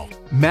email,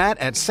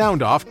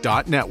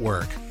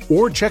 matt@soundoff.network,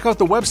 or check out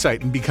the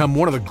website and become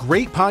one of the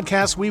great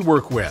podcasts we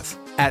work with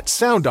at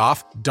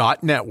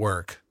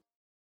soundoff.network.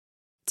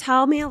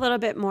 Tell me a little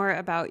bit more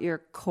about your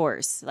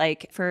course.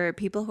 Like, for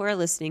people who are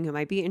listening who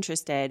might be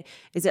interested,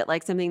 is it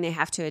like something they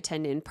have to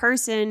attend in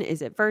person?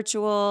 Is it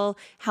virtual?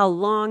 How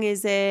long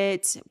is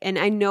it? And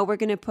I know we're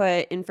going to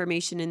put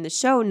information in the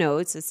show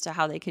notes as to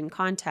how they can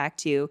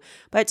contact you,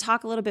 but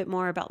talk a little bit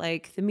more about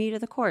like the meat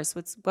of the course.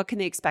 What can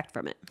they expect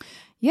from it?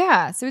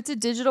 Yeah, so it's a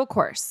digital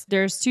course.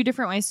 There's 2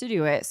 different ways to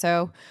do it.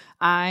 So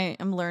I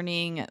am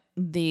learning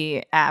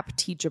the app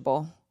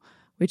Teachable,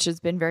 which has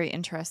been very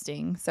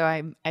interesting. So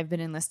I've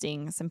been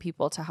enlisting some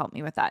people to help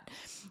me with that.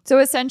 So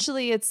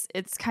essentially it's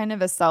kind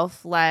of a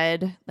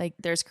self-led, like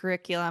there's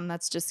curriculum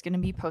that's just going to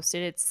be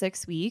posted. It's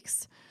 6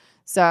 weeks.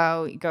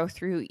 So you go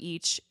through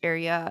each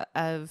area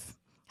of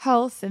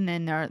health, and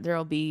then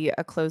there'll be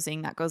a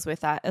closing that goes with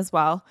that as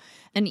well.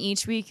 And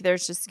each week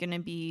there's just going to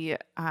be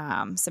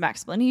some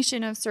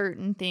explanation of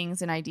certain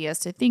things and ideas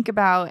to think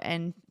about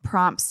and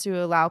prompts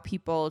to allow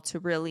people to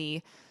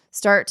really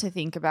start to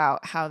think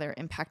about how they're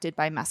impacted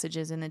by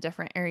messages in the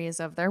different areas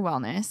of their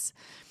wellness.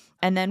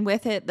 And then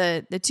with it,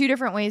 the 2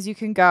 different ways you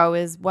can go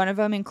is one of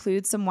them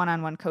includes some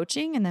one-on-one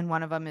coaching, and then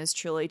one of them is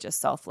truly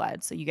just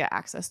self-led. So you get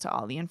access to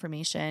all the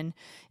information.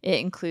 It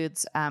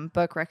includes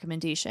book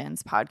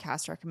recommendations,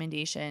 podcast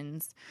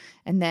recommendations,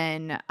 and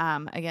then,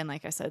 again,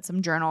 like I said,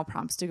 some journal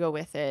prompts to go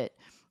with it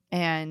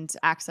and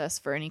access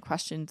for any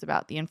questions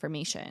about the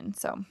information.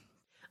 So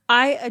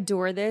I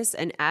adore this.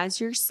 And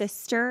as your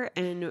sister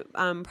and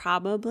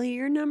probably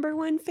your number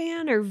one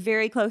fan, or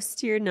very close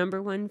to your number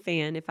one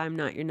fan, if I'm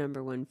not your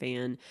number one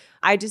fan,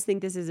 I just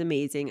think this is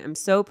amazing. I'm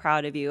so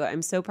proud of you.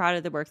 I'm so proud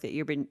of the work that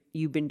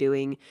you've been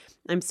doing.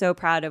 I'm so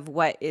proud of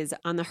what is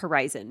on the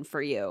horizon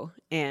for you.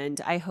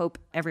 And I hope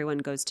everyone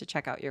goes to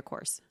check out your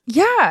course.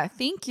 Yeah,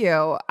 thank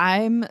you.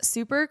 I'm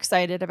super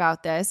excited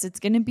about this. It's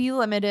going to be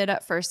limited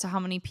at first to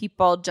how many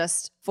people,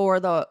 just for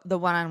the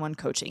one-on-one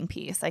coaching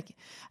piece. Like,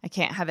 I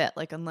can't have it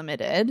like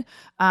unlimited.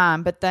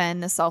 But then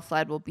the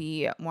self-led will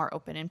be more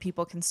open and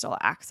people can still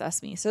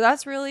access me. So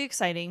that's really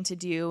exciting to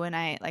do.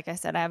 And like I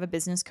said, I have a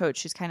business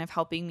coach who's kind of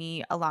helping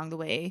me along the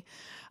way.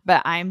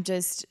 But I'm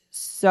just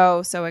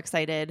so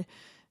excited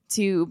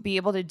to be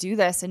able to do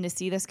this and to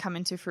see this come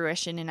into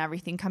fruition and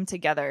everything come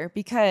together,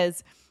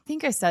 because I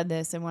think I said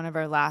this in one of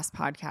our last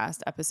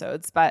podcast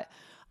episodes, but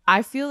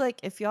I feel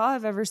like if y'all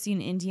have ever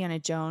seen Indiana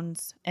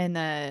Jones and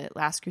the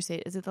Last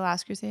Crusade, is it the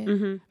Last Crusade?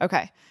 Mm-hmm.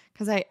 Okay.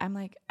 Because I'm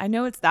like, I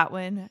know it's that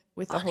one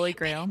with the Holy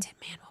Grail. Only a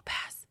penitent man will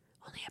pass.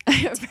 Only a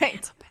penitent man will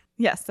pass.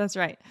 Yes, that's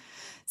right.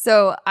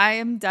 So I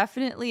am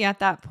definitely at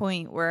that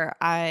point where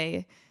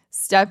I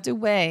stepped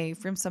away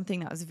from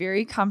something that was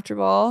very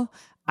comfortable.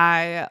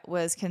 I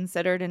was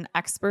considered an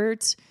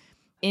expert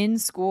in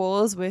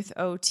schools with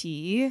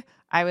OT.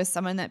 I was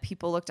someone that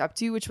people looked up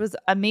to, which was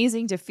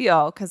amazing to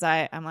feel, because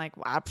I'm like,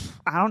 wow,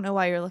 I don't know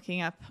why you're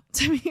looking up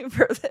to me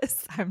for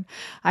this.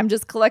 I'm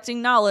just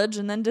collecting knowledge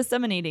and then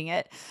disseminating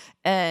it.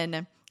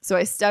 And so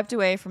I stepped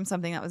away from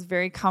something that was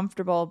very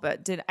comfortable,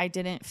 but I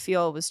didn't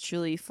feel was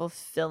truly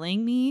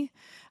fulfilling me.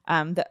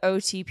 The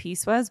OT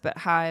piece was, but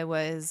how I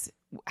was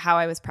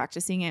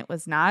practicing it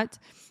was not.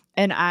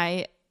 And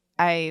I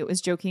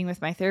was joking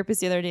with my therapist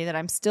the other day that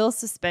I'm still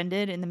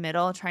suspended in the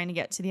middle trying to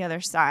get to the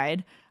other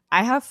side.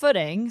 I have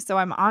footing, so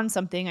I'm on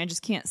something. I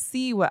just can't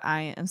see what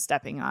I am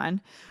stepping on.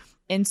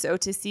 And so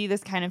to see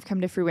this kind of come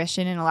to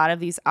fruition and a lot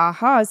of these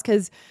ahas,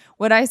 because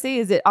what I say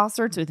is it all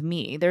starts with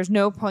me. There's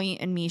no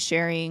point in me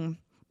sharing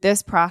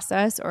this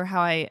process or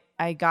how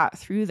I got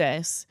through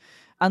this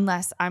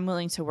unless I'm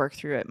willing to work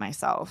through it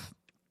myself.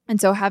 And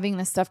so having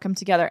this stuff come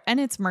together, and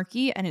it's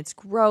murky and it's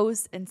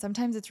gross, and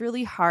sometimes it's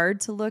really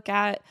hard to look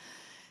at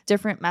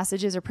different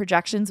messages or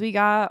projections we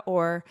got,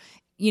 or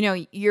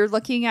you're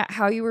looking at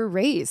how you were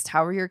raised,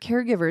 how were your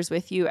caregivers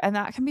with you, and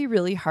that can be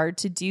really hard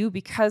to do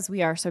because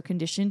we are so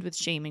conditioned with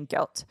shame and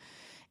guilt.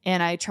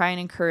 And I try and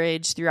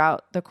encourage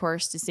throughout the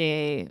course to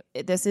say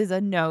this is a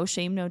no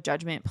shame, no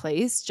judgment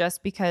place,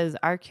 just because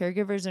our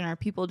caregivers and our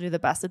people do the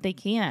best that they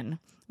can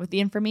with the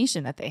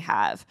information that they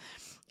have.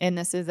 And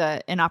this is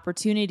an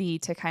opportunity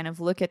to kind of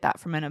look at that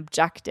from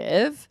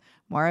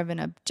more of an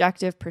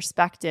objective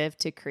perspective,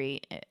 to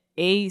create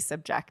a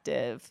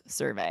subjective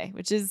survey,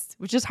 which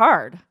is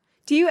hard.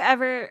 Do you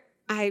ever,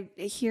 I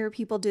hear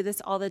people do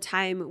this all the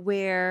time,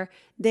 where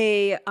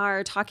they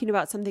are talking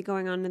about something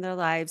going on in their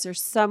lives or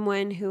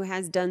someone who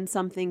has done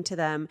something to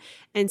them.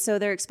 And so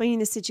they're explaining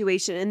the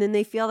situation, and then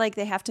they feel like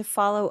they have to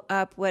follow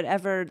up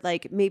whatever,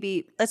 like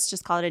maybe let's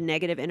just call it a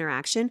negative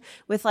interaction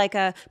with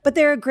but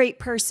they're a great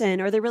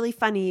person, or they're really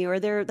funny, or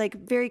they're like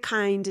very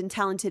kind and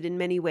talented in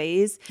many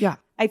ways. Yeah.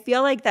 I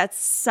feel like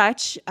that's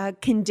such a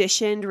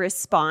conditioned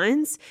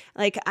response.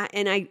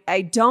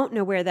 I don't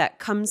know where that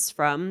comes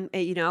from.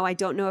 I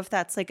don't know if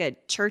that's like a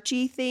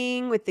churchy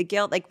thing with the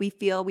guilt. Like we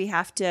feel we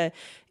have to,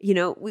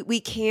 we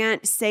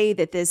can't say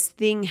that this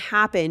thing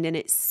happened and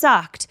it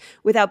sucked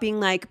without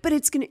being like, but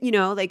it's going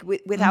to,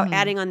 without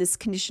adding on this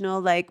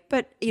conditional,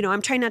 but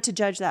I'm trying not to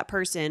judge that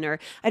person, or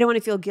I don't want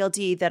to feel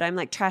guilty that I'm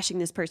like trashing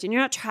this person.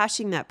 You're not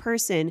trashing that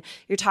person.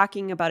 You're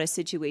talking about a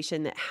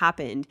situation that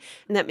happened.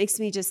 And that makes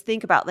me just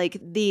think about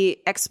the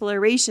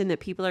exploration that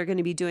people are going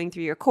to be doing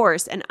through your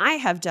course. And I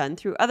have done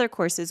through other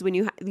courses, when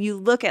you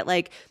look at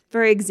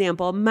for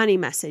example, money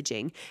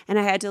messaging. And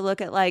I had to look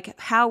at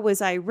how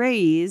was I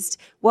raised?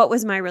 What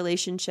was my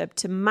relationship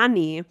to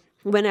money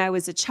when I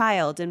was a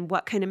child? And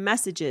what kind of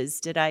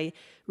messages did I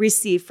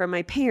receive from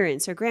my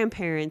parents or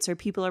grandparents or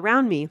people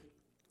around me?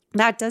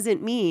 That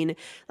doesn't mean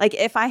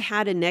if I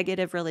had a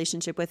negative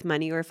relationship with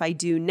money, or if I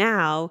do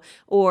now,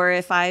 or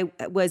if I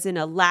was in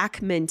a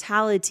lack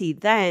mentality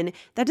then,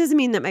 that doesn't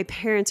mean that my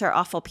parents are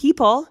awful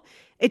people.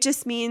 It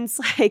just means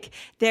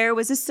there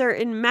was a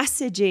certain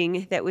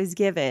messaging that was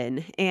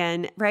given.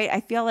 And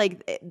I feel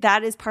like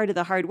that is part of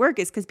the hard work,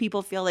 is because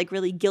people feel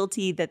really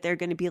guilty that they're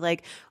going to be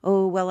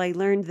oh, well, I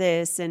learned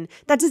this. And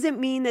that doesn't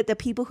mean that the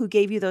people who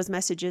gave you those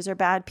messages are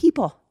bad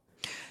people.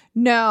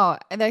 No,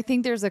 and I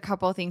think there's a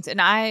couple of things. And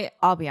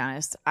I'll be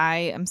honest, I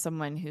am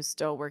someone who's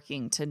still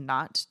working to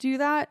not do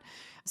that.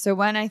 So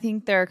when I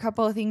think there are a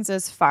couple of things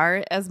as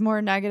far as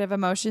more negative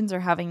emotions or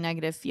having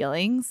negative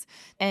feelings.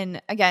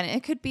 And again,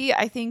 it could be,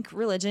 I think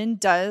religion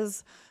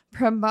does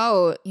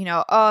promote,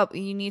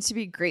 you need to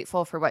be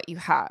grateful for what you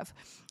have.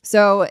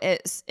 So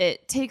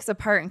it takes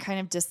apart and kind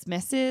of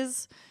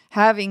dismisses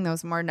having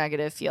those more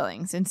negative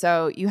feelings. And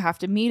so you have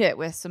to meet it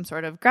with some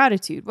sort of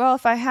gratitude. Well,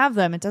 if I have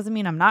them, it doesn't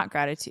mean I'm not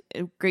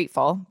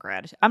grateful.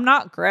 I'm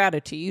not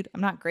gratitude.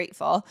 I'm not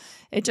grateful.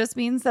 It just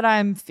means that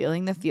I'm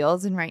feeling the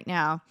feels. And right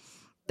now,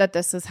 that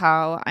this is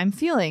how I'm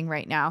feeling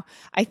right now.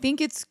 I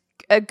think it's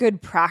a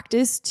good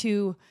practice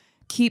to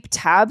keep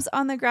tabs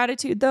on the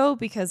gratitude though,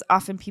 because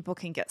often people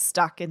can get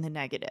stuck in the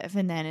negative.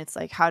 And then it's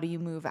like, how do you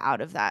move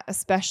out of that?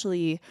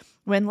 Especially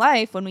when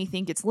life, when we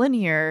think it's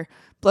linear,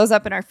 blows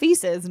up in our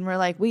faces and we're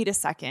like, wait a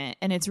second.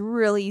 And it's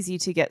really easy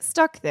to get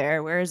stuck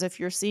there. Whereas if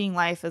you're seeing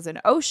life as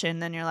an ocean,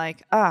 then you're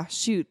like,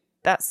 shoot,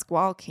 that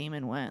squall came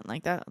and went,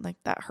 like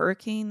that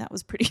hurricane, that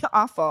was pretty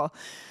awful.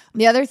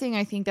 The other thing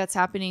I think that's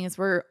happening is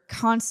we're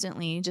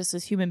constantly, just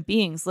as human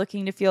beings,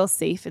 looking to feel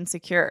safe and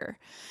secure.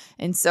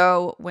 And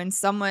so when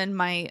someone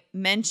might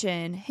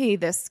mention, hey,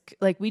 this,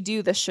 like we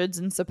do the shoulds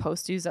and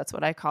supposed tos, that's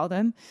what I call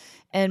them.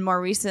 And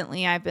more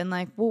recently I've been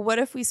like, well, what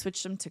if we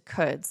switch them to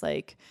coulds?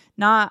 Like,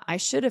 not, I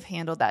should have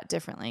handled that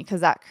differently,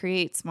 because that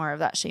creates more of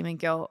that shame and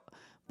guilt,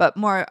 but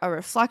more a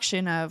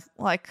reflection of,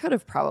 well, I could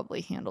have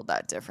probably handled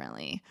that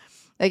differently.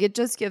 Like it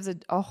just gives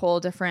a whole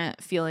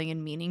different feeling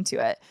and meaning to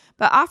it.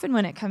 But often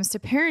when it comes to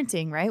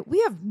parenting, right, we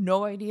have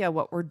no idea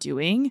what we're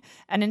doing.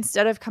 And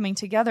instead of coming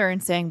together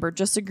and saying we're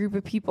just a group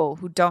of people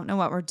who don't know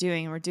what we're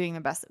doing and we're doing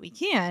the best that we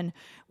can,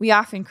 we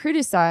often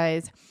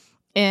criticize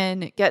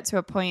and get to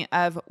a point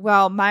of,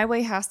 well, my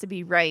way has to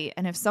be right.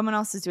 And if someone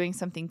else is doing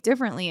something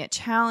differently, it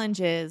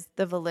challenges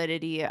the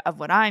validity of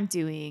what I'm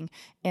doing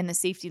and the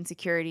safety and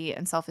security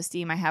and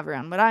self-esteem I have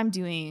around what I'm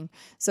doing.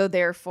 So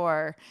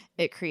therefore,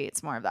 it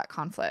creates more of that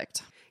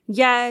conflict.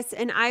 Yes.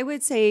 And I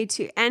would say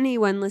to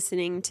anyone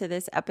listening to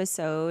this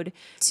episode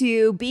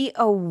to be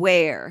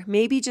aware,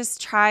 maybe just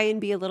try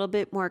and be a little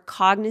bit more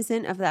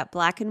cognizant of that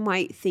black and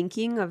white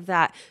thinking, of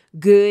that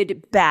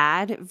good,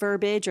 bad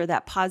verbiage or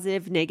that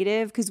positive,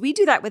 negative, because we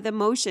do that with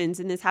emotions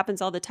and this happens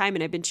all the time.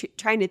 And I've been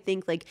trying to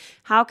think like,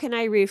 how can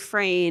I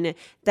refrain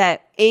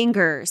that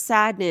anger,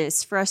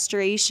 sadness,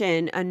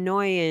 frustration,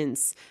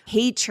 annoyance,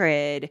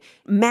 hatred,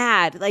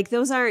 mad, like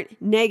those aren't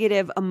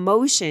negative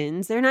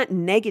emotions. They're not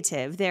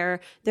negative. They're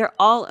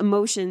all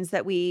emotions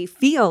that we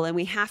feel and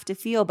we have to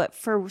feel. But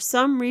for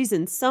some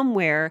reason,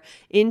 somewhere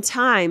in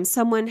time,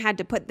 someone had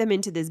to put them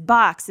into this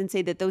box and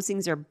say that those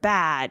things are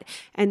bad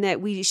and that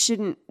we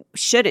shouldn't,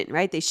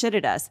 right? They should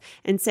at us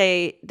and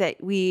say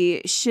that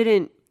we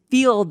shouldn't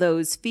feel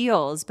those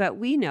feels, but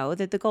we know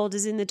that the gold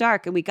is in the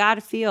dark and we got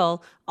to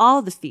feel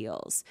all the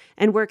feels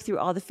and work through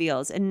all the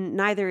feels, and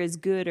neither is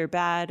good or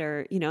bad,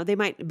 or, they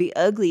might be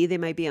ugly. They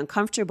might be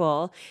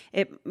uncomfortable.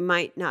 It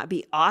might not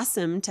be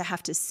awesome to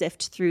have to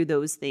sift through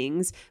those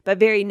things, but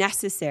very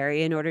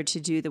necessary in order to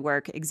do the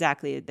work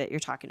exactly that you're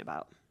talking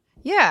about.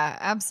 Yeah,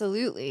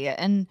 absolutely.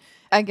 And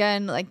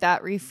again, like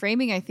that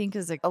reframing, I think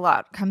is like a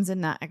lot comes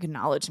in that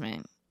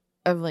acknowledgement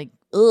of like,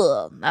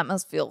 ugh, that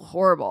must feel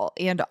horrible.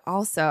 And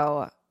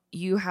also,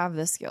 you have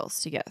the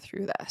skills to get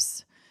through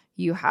this.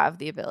 You have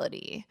the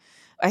ability.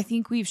 I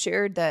think we've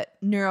shared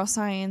that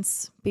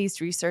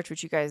neuroscience-based research,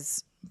 which you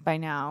guys by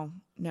now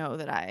know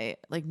that I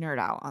like nerd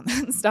out on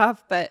that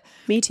stuff, but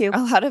me too.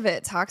 A lot of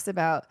it talks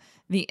about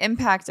the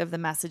impact of the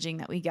messaging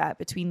that we get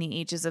between the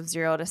ages of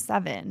 0 to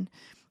 7.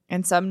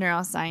 And some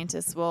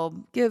neuroscientists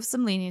will give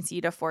some leniency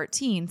to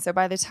 14. So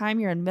by the time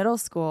you're in middle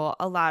school,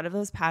 a lot of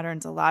those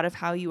patterns, a lot of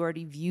how you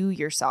already view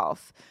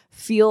yourself,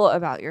 feel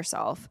about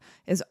yourself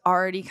is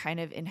already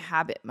kind of in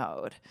habit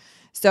mode.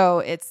 So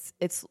it's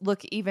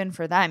look, even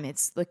for them,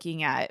 it's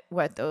looking at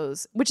what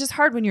those, which is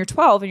hard when you're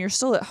 12 and you're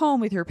still at home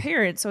with your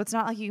parents. So it's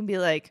not like you can be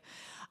like,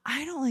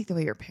 I don't like the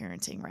way you're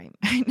parenting right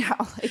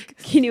now. Like,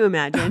 can you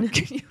imagine?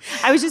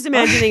 I was just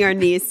imagining our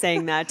niece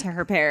saying that to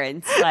her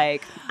parents.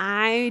 Like,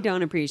 I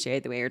don't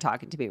appreciate the way you're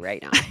talking to me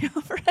right now. I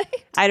know,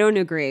 right? I don't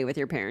agree with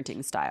your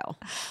parenting style.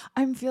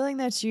 I'm feeling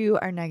that you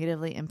are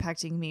negatively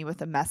impacting me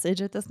with a message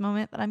at this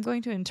moment that I'm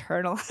going to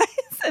internalize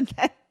and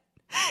then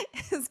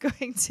is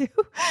going to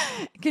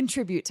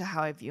contribute to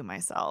how I view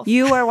myself.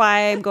 You are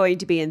why I'm going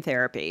to be in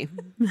therapy.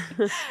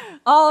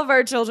 All of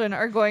our children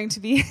are going to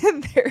be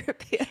in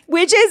therapy.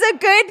 Which is a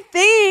good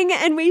thing,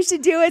 and we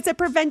should do it as a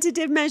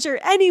preventative measure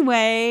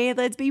anyway.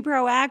 Let's be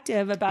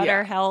proactive about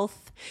our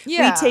health.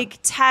 Yeah. We take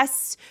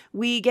tests.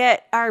 We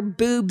get our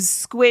boobs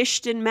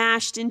squished and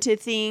mashed into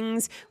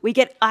things. We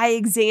get eye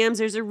exams.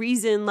 There's a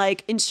reason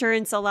like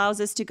insurance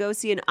allows us to go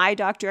see an eye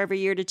doctor every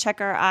year to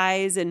check our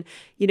eyes and,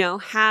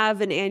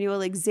 have an annual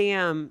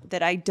exam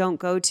that I don't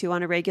go to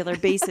on a regular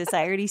basis.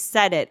 I already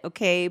said it.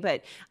 Okay.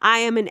 But I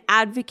am an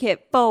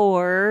advocate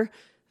for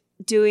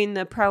doing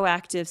the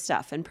proactive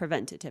stuff and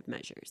preventative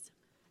measures.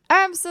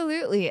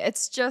 Absolutely.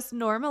 It's just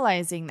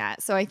normalizing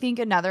that. So I think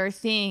another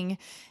thing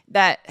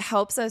that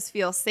helps us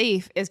feel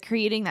safe is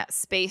creating that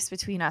space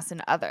between us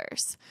and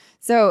others.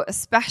 So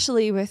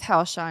especially with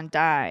how Sean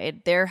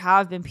died, there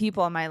have been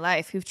people in my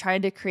life who've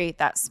tried to create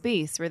that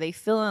space where they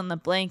fill in the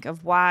blank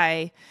of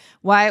why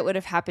it would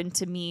have happened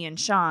to me and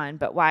Sean,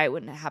 but why it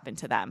wouldn't have happened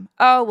to them.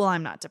 Oh, well,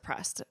 I'm not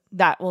depressed.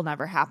 That will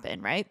never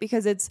happen, right?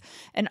 Because it's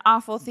an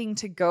awful thing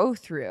to go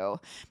through.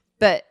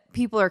 But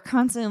people are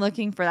constantly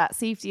looking for that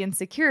safety and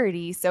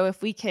security. So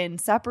if we can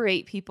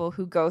separate people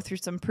who go through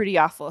some pretty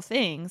awful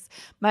things,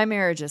 my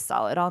marriage is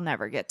solid, I'll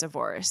never get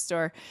divorced,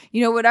 or,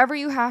 whatever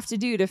you have to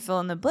do to fill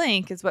in the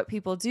blank is what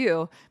people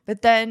do.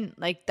 But then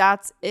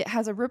it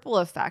has a ripple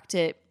effect.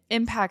 It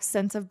impacts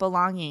sense of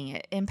belonging.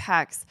 It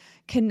impacts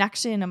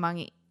connection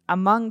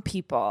among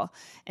people.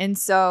 And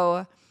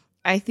so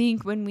I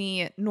think when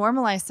we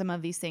normalize some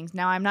of these things,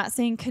 now I'm not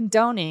saying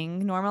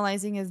condoning,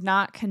 normalizing is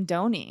not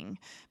condoning,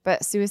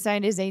 but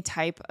suicide is a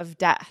type of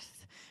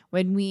death.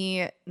 When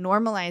we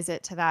normalize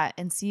it to that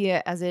and see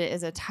it as it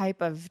is a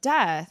type of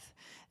death,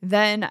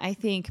 then I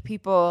think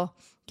people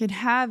can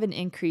have an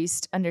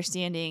increased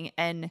understanding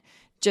and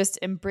just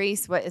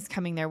embrace what is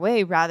coming their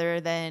way rather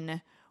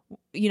than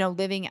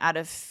living out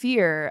of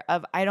fear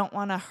of, I don't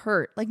want to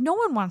hurt. No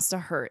one wants to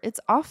hurt. It's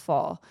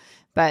awful,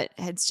 but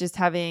it's just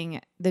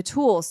having the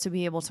tools to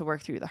be able to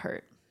work through the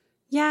hurt.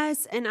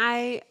 Yes. And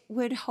I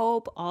would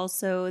hope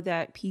also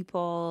that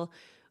people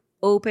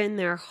open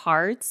their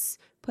hearts,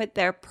 put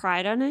their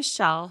pride on a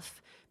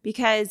shelf,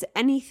 because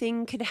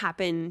anything could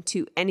happen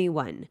to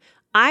anyone.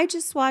 I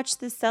just watched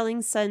the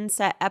Selling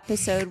Sunset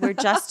episode where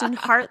Justin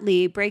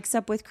Hartley breaks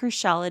up with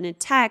Chrishell in a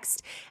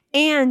text.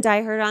 And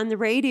I heard on the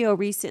radio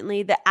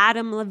recently that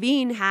Adam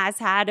Levine has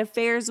had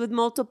affairs with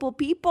multiple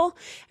people,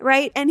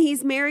 right? And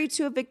he's married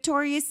to a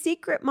Victoria's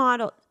Secret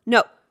model.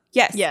 No.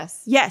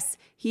 Yes.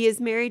 He is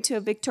married to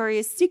a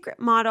Victoria's Secret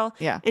model.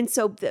 Yeah. And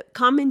so the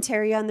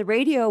commentary on the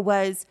radio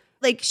was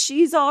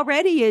she's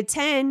already a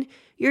 10.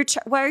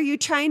 Where are you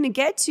trying to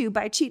get to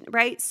by cheating,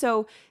 right?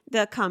 So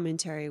the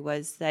commentary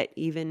was that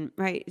even,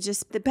 right,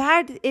 just the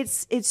bad,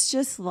 it's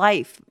just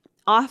life.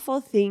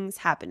 Awful things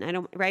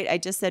happen. I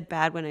just said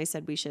bad when I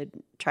said we should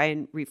try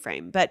and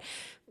reframe, but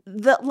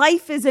the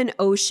life is an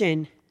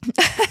ocean.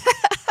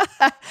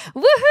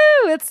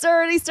 Woohoo! It's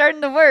already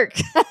starting to work.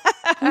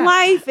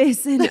 Life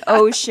is an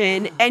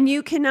ocean, and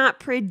you cannot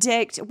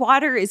predict.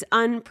 Water is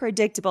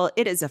unpredictable.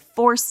 It is a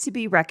force to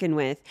be reckoned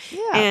with.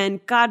 Yeah.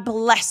 And God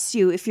bless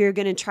you if you're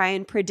going to try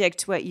and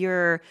predict what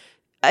your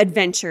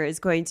adventure is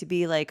going to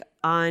be like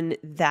on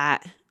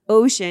that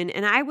ocean.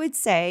 And I would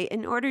say,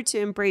 in order to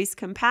embrace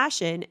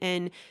compassion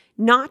and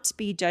not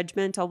be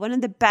judgmental, one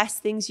of the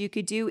best things you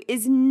could do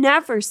is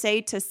never say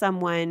to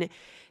someone,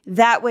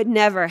 that would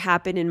never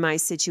happen in my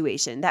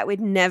situation. That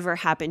would never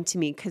happen to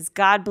me, because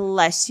God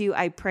bless you.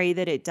 I pray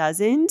that it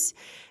doesn't,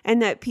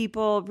 and that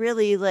people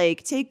really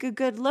take a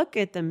good look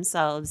at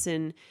themselves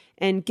and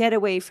get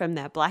away from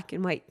that black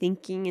and white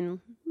thinking, and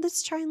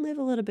let's try and live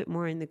a little bit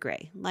more in the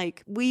gray.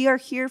 We are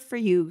here for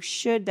you.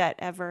 Should that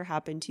ever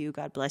happen to you,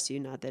 God bless you.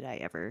 Not that I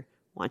ever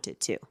wanted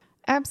to.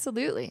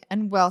 Absolutely.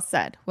 And well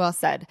said. Well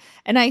said.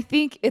 And I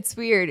think it's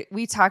weird.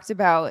 We talked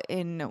about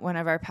in one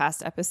of our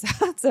past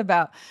episodes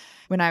about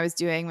when I was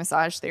doing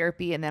massage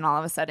therapy, and then all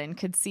of a sudden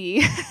could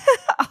see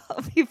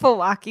all people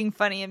walking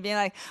funny and being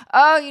like,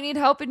 oh, you need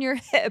help in your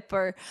hip,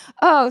 or,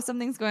 oh,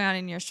 something's going on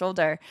in your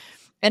shoulder.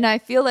 And I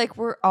feel like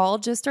we're all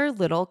just our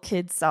little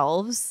kid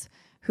selves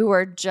who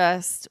are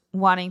just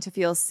wanting to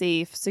feel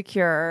safe,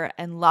 secure,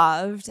 and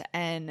loved.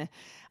 And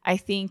I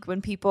think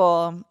when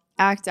people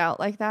act out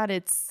like that,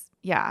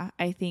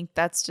 I think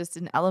that's just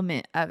an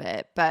element of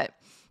it. But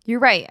you're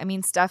right. I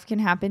mean, stuff can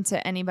happen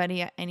to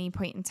anybody at any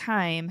point in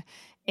time,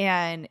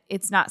 and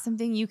it's not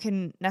something you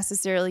can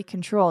necessarily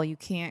control. You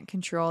can't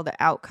control the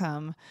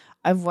outcome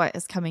of what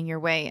is coming your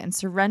way. And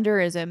surrender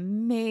is a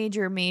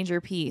major,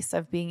 major piece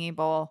of being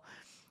able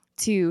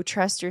to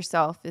trust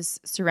yourself,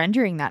 is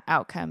surrendering that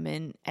outcome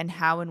and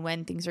how and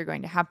when things are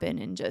going to happen,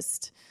 and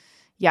just,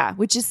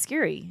 which is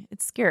scary.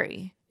 It's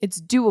scary. It's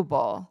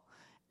doable.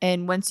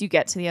 And once you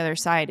get to the other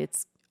side,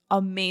 it's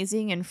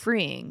amazing and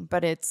freeing,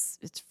 but it's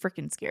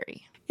freaking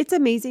scary. It's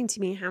amazing to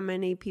me how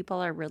many people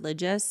are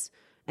religious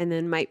and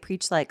then might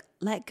preach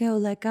let go,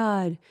 let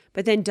God,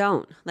 but then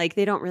don't.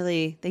 They don't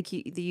really,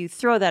 you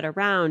throw that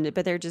around,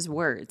 but they're just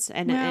words.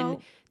 And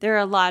there are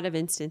a lot of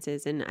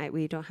instances, and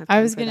we don't have time.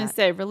 I was going to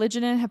say,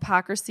 religion and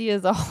hypocrisy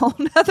is a whole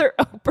nother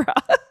Oprah.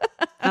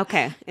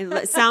 Okay.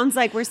 It sounds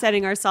like we're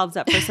setting ourselves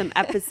up for some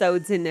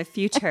episodes in the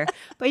future.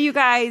 But you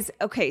guys,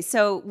 okay,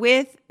 so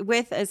with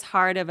as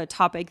hard of a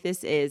topic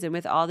this is, and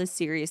with all the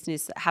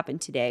seriousness that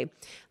happened today,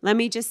 let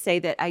me just say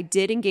that I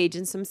did engage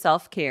in some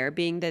self-care,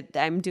 being that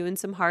I'm doing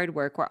some hard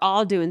work. We're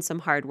all doing some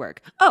hard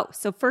work. Oh,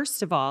 so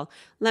first of all,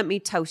 let me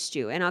toast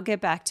you, and I'll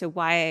get back to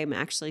why I'm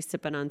actually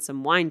sipping on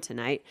some wine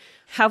tonight.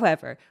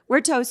 However,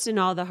 we're toasting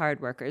all the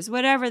hard workers,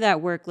 whatever that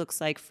work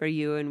looks like for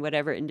you in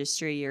whatever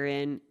industry you're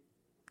in.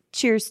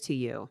 Cheers to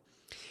you.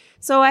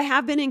 So I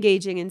have been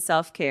engaging in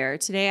self-care.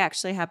 Today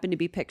actually happened to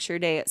be picture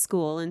day at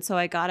school, and so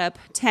I got up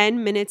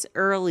 10 minutes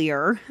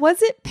earlier.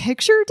 Was it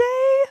picture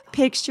day?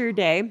 Picture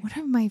Day. One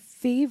of my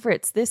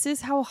favorites. This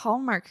is how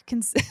Hallmark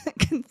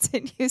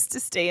continues to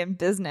stay in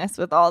business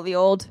with all the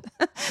old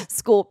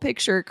school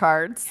picture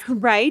cards.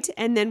 Right.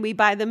 And then we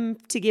buy them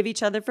to give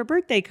each other for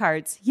birthday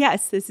cards.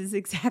 Yes, this is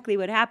exactly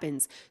what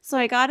happens. So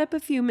I got up a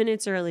few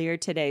minutes earlier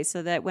today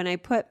so that when I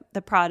put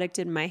the product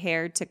in my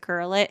hair to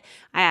curl it,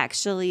 I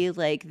actually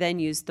then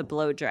used the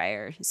blow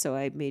dryer. So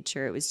I made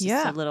sure it was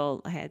just a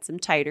little, I had some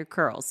tighter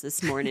curls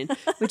this morning,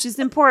 which is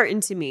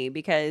important to me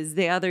because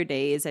the other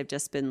days I've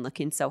just been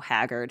looking so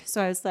haggard.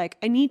 So I was like,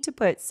 I need to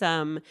put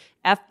some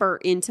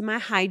effort into my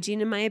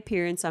hygiene and my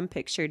appearance on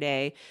picture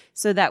day.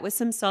 So that was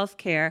some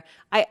self-care.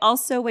 I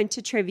also went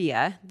to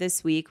trivia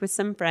this week with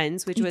some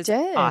friends, which was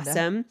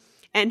awesome.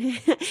 And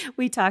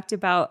we talked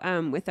about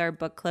with our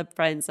book club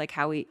friends, like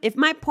how if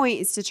my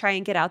point is to try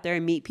and get out there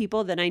and meet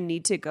people, then I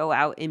need to go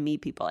out and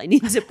meet people. I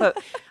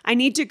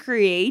need to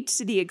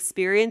create the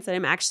experience that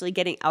I'm actually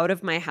getting out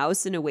of my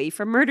house and away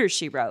from Murder,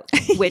 She Wrote,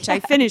 which I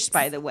finished,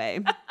 by the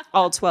way,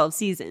 all 12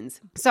 seasons.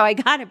 So I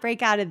got to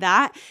break out of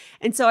that.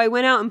 And so I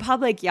went out in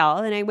public,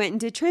 y'all, and I went and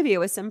did trivia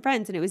with some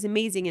friends, and it was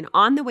amazing. And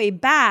on the way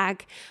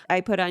back,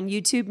 I put on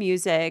YouTube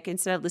music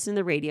instead of listening to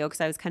the radio because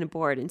I was kind of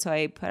bored. And so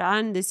I put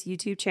on this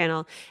YouTube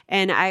channel,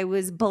 and I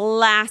was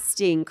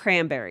blasting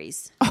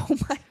Cranberries. Oh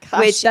my gosh.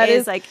 Which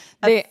is like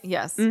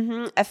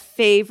a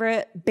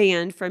favorite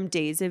band from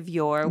days of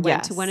yore.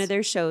 Went to one of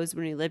their shows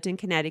when we lived in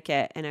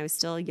Connecticut and I was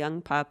still a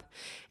young pup.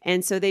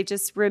 And so they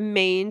just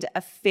remained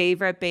a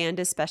favorite band,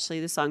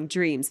 especially the song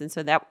Dreams. And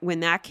so that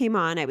when that came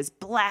on, I was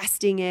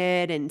blasting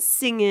it and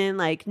singing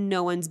like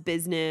no one's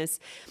business.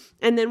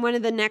 And then one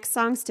of the next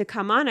songs to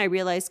come on, I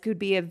realized could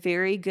be a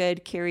very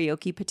good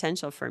karaoke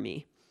potential for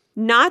me.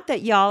 Not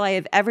that, y'all, I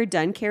have ever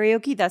done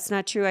karaoke. That's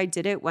not true. I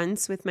did it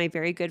once with my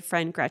very good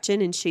friend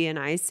Gretchen, and she and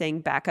I sang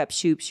Back Up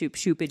Shoop, Shoop,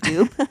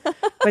 Shoop-a-Doop.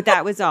 But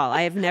that was all.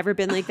 I have never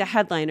been like the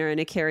headliner in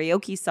a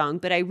karaoke song,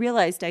 but I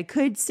realized I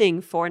could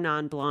sing Four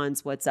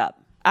Non-Blondes, What's Up?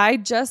 I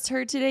just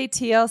heard today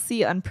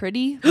TLC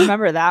Unpretty.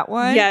 Remember that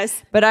one?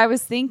 Yes. But I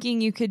was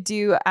thinking you could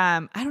do,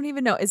 I don't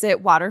even know. Is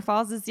it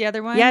Waterfalls is the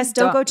other one? Yes,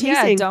 Don't Go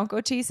Chasing. Yeah, Don't Go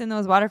Chasing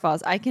those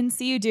waterfalls. I can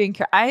see you doing,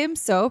 I am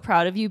so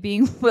proud of you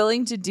being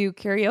willing to do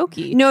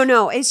karaoke.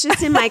 No, it's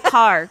just in my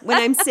car when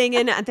I'm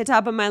singing at the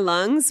top of my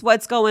lungs.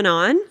 What's going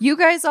on? You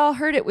guys all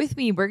heard it with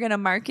me. We're going to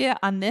mark it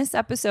on this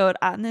episode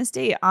on this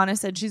date. Anna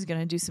said she's going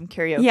to do some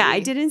karaoke. Yeah, I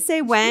didn't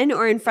say when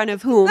or in front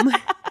of whom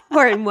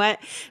or in what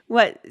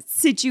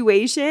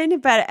situation,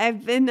 but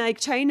I've been like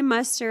trying to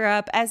muster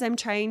up as I'm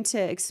trying to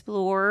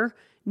explore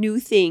new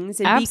things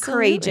and be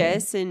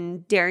courageous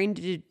and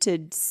daring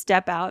to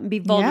step out and be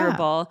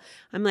vulnerable. Yeah.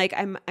 I'm like,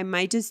 I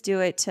might just do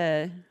it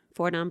to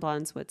Four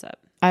Non-Blondes, What's Up?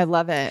 I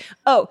love it.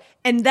 Oh,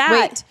 and that...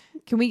 Wait,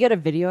 can we get a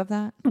video of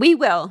that? We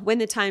will when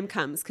the time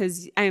comes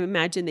because I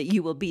imagine that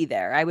you will be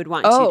there. I would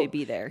want you to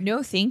be there.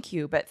 No, thank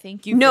you. But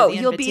thank you for the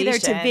you'll be there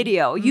to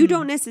video. You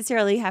don't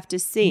necessarily have to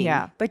sing,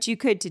 but you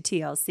could to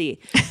TLC.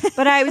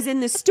 But I was in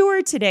the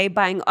store today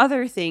buying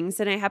other things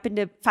and I happened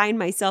to find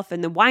myself in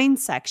the wine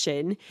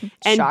section.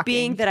 And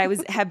being that I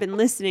have been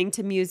listening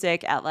to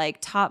music at like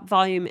top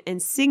volume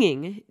and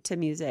singing to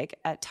music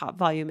at top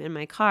volume in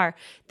my car,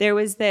 there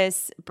was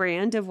this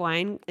brand of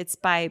wine. It's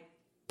by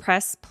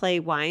Press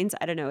Play Wines.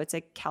 I don't know. It's a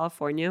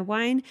California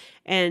wine.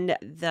 And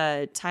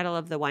the title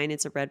of the wine,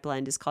 it's a red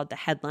blend, is called The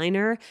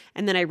Headliner.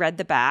 And then I read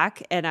the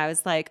back and I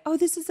was like, oh,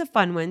 this is a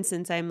fun one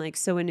since I'm like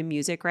so into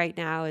music right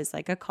now is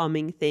like a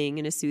calming thing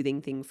and a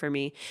soothing thing for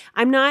me.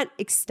 I'm not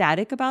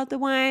ecstatic about the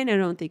wine. I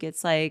don't think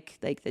it's like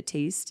the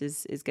taste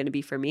is going to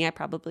be for me. I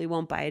probably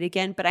won't buy it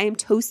again, but I am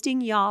toasting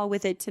y'all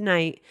with it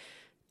tonight.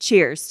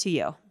 Cheers to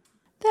you.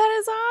 That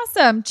is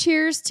awesome.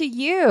 Cheers to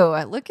you.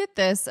 Look at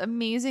this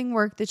amazing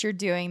work that you're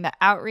doing, the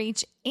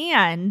outreach,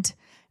 and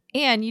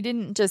you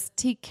didn't just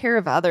take care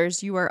of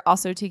others. You are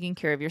also taking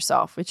care of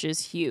yourself, which is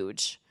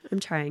huge. I'm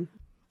trying.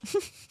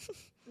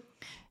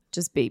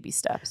 Just baby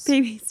steps.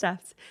 Baby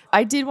steps.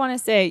 I did want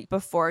to say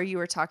before you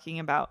were talking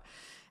about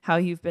how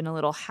you've been a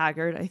little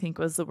haggard, I think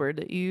was the word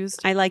that you used.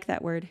 I like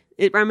that word.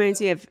 It reminds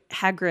me of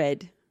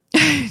Hagrid.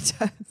 It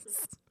does.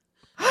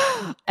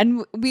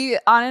 And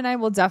Anna and I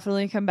will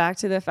definitely come back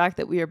to the fact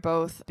that we are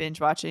both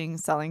binge watching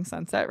Selling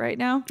Sunset right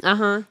now.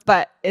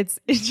 But it's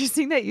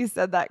interesting that you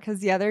said that because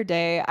the other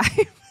day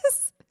I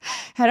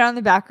had on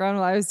the background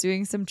while I was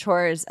doing some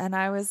chores and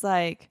I was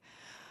like,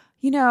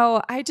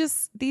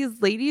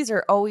 these ladies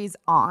are always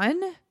on.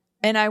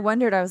 And I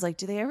wondered, I was like,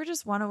 do they ever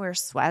just want to wear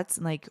sweats?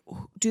 And like,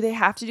 do they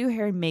have to do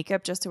hair and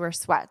makeup just to wear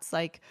sweats?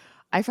 Like,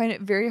 I find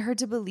it very hard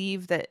to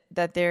believe that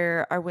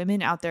there are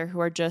women out there who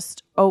are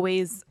just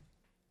always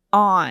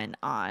on,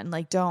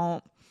 like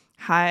don't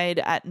hide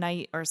at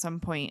night or some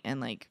point and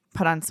like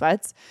put on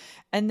sweats.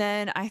 And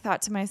then I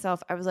thought to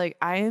myself, I was like,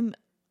 I am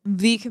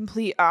the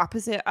complete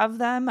opposite of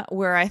them,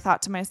 where I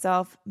thought to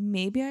myself,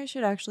 maybe I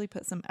should actually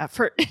put some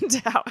effort into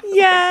how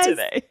I look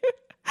today.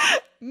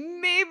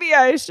 Maybe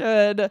I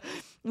should.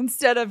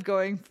 instead of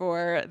going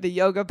for the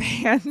yoga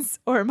pants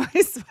or my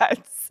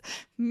sweats,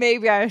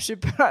 maybe I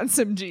should put on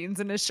some jeans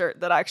and a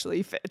shirt that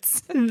actually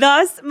fits.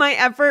 Thus, my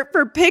effort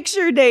for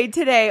picture day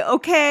today,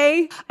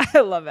 okay? I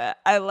love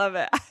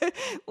it.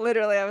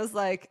 Literally, I was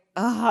like,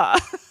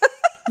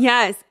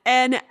 Yes.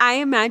 And I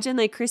imagine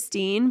like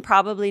Christine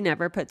probably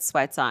never puts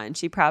sweats on.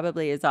 She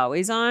probably is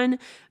always on.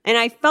 And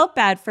I felt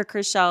bad for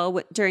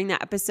Chrishell during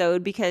that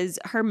episode because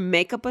her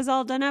makeup was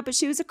all done up, but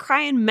she was a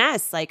crying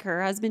mess. Like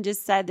her husband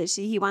just said that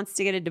he wants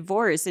to get a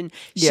divorce. And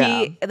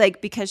she,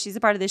 like, because she's a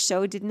part of the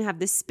show, didn't have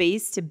the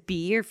space to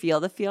be or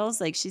feel the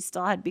feels. Like she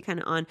still had to be kind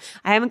of on.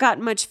 I haven't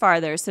gotten much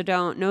farther, so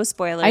no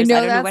spoilers. I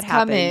don't know what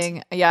coming.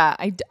 happened. Yeah,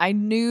 I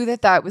knew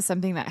that was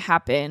something that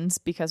happened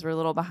because we're a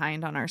little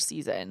behind on our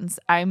seasons.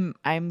 I'm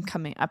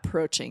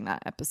approaching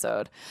that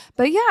episode.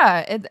 But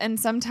yeah, and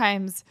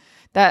sometimes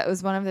that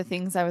was one of the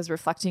things I was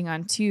reflecting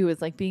on too,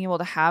 is like being able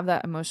to have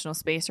that emotional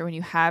space, or when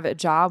you have a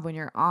job, when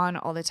you're on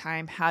all the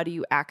time, how do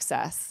you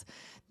access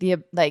the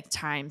like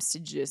times to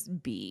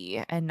just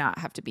be and not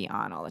have to be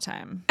on all the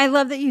time? I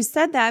love that you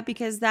said that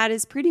because that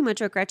is pretty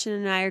much what Gretchen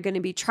and I are going to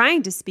be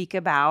trying to speak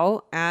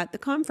about at the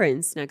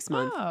conference next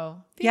month. Oh,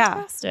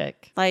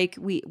 fantastic. Yeah. Like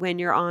when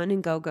you're on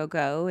and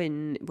go,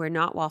 and we're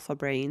not waffle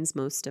brains,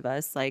 most of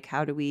us, like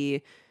how do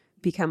we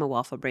become a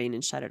waffle brain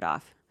and shut it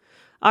off?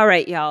 All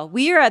right, y'all.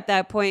 We are at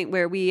that point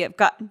where we have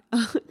gotten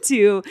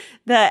to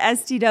the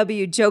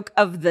STW joke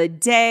of the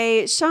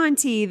day. Shaun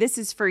T, this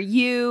is for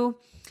you.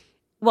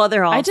 Well,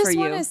 they're all for you. I just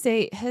want to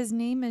say his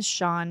name is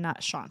Sean,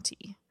 not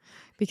Shanti.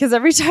 Because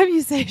every time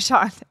you say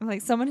Sean, I'm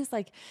like, someone is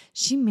like,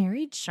 she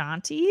married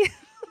Shanti?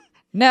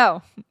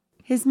 No.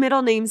 His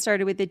middle name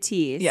started with a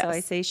T, yes. So I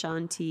say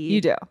Shaun T.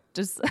 You do.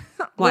 Just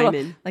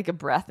Wyman. Like a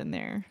breath in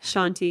there.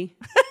 Shaun T.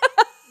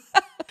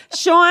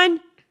 Sean,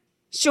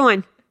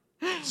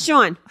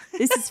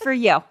 this is for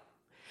you.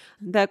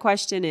 The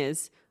question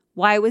is,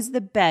 why was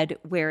the bed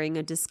wearing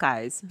a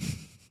disguise?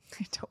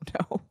 I don't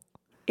know.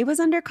 It was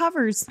under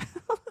covers.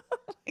 Oh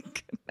my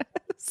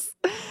goodness.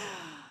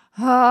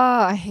 Oh,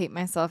 I hate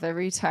myself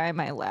every time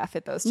I laugh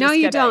at those. No,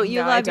 you don't.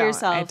 You love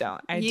yourself. I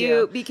don't. I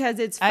do. Because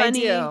it's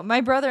funny. I do.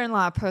 My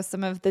brother-in-law posts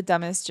some of the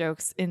dumbest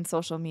jokes in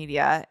social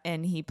media,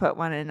 and he put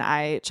one and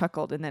I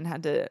chuckled and then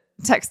had to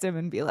text him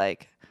and be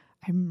like,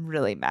 I'm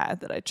really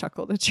mad that I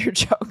chuckled at your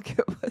joke.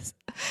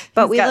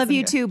 But we love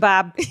you too,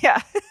 Bob. Yeah.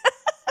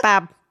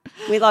 Bob,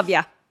 we love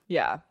you.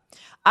 Yeah.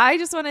 I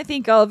just want to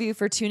thank all of you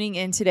for tuning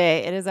in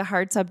today. It is a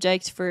hard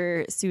subject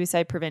for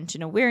suicide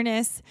prevention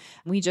awareness.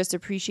 We just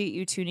appreciate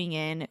you tuning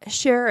in.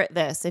 Share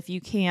this if you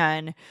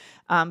can,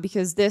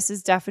 because this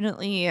is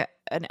definitely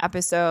an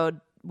episode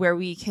where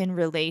we can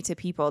relate to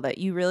people that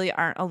you really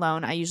aren't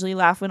alone. I usually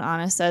laugh when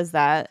Anna says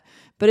that,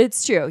 but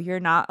it's true. You're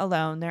not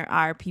alone. There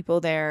are people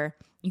there.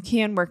 You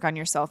can work on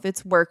yourself.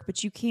 It's work,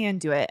 but you can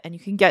do it, and you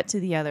can get to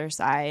the other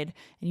side,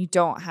 and you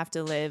don't have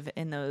to live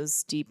in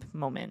those deep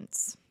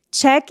moments.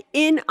 Check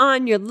in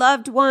on your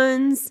loved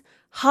ones.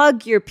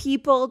 Hug your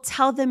people.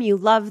 Tell them you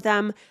love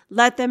them.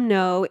 Let them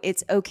know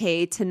it's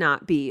okay to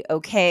not be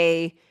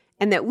okay,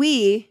 and that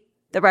we,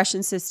 the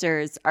Russian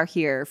Sisters, are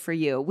here for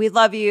you. We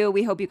love you.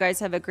 We hope you guys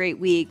have a great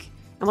week,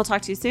 and we'll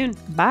talk to you soon.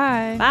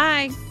 Bye.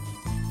 Bye.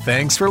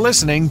 Thanks for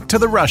listening to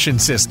The Russian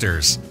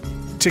Sisters.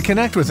 To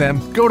connect with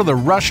them, go to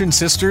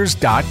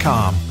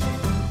therussiansisters.com.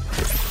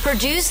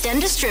 Produced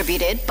and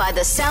distributed by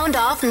the Sound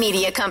Off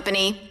Media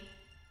Company.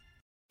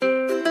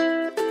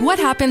 What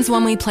happens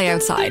when we play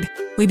outside?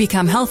 We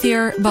become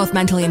healthier, both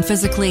mentally and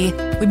physically.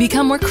 We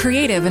become more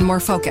creative and more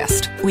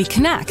focused. We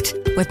connect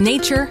with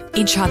nature,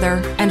 each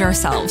other, and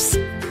ourselves.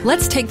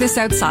 Let's Take This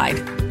Outside,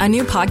 a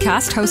new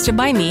podcast hosted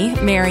by me,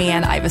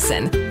 Marianne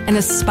Iveson, an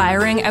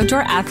aspiring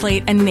outdoor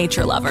athlete and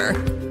nature lover.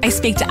 I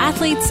speak to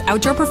athletes,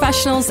 outdoor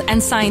professionals,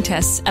 and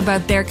scientists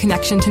about their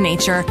connection to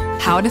nature,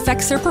 how it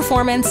affects their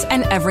performance,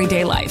 and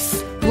everyday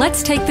life.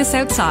 Let's Take This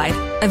Outside,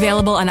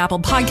 available on Apple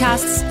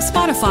Podcasts,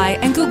 Spotify,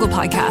 and Google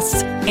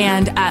Podcasts,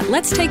 and at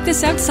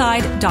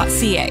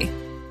letstakethisoutside.ca.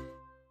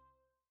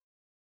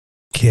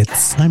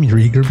 Kits, I'm your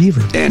eager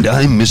beaver. And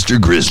I'm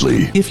Mr.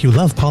 Grizzly. If you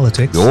love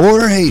politics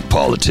or hate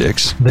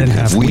politics, then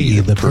have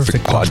we the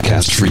perfect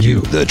podcast for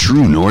you. The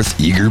True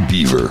North Eager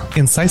Beaver.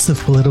 Incisive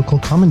political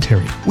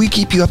commentary. We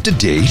keep you up to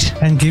date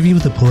and give you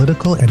the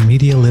political and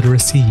media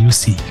literacy you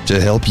seek to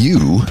help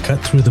you cut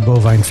through the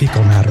bovine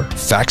fecal matter.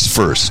 Facts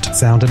first.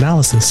 Sound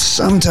analysis.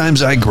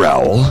 Sometimes I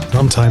growl.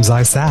 Sometimes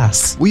I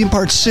sass. We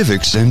impart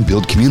civics and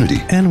build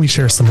community. And we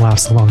share some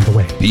laughs along the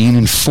way. Being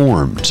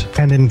informed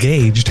and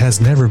engaged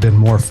has never been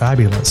more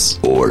fabulous.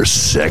 Or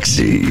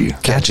sexy.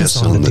 Catch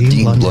us on the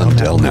Dean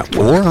Blundell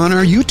Network or on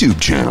our YouTube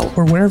channel.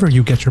 Or wherever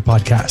you get your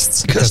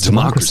podcasts. Because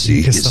democracy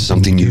is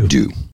something you do.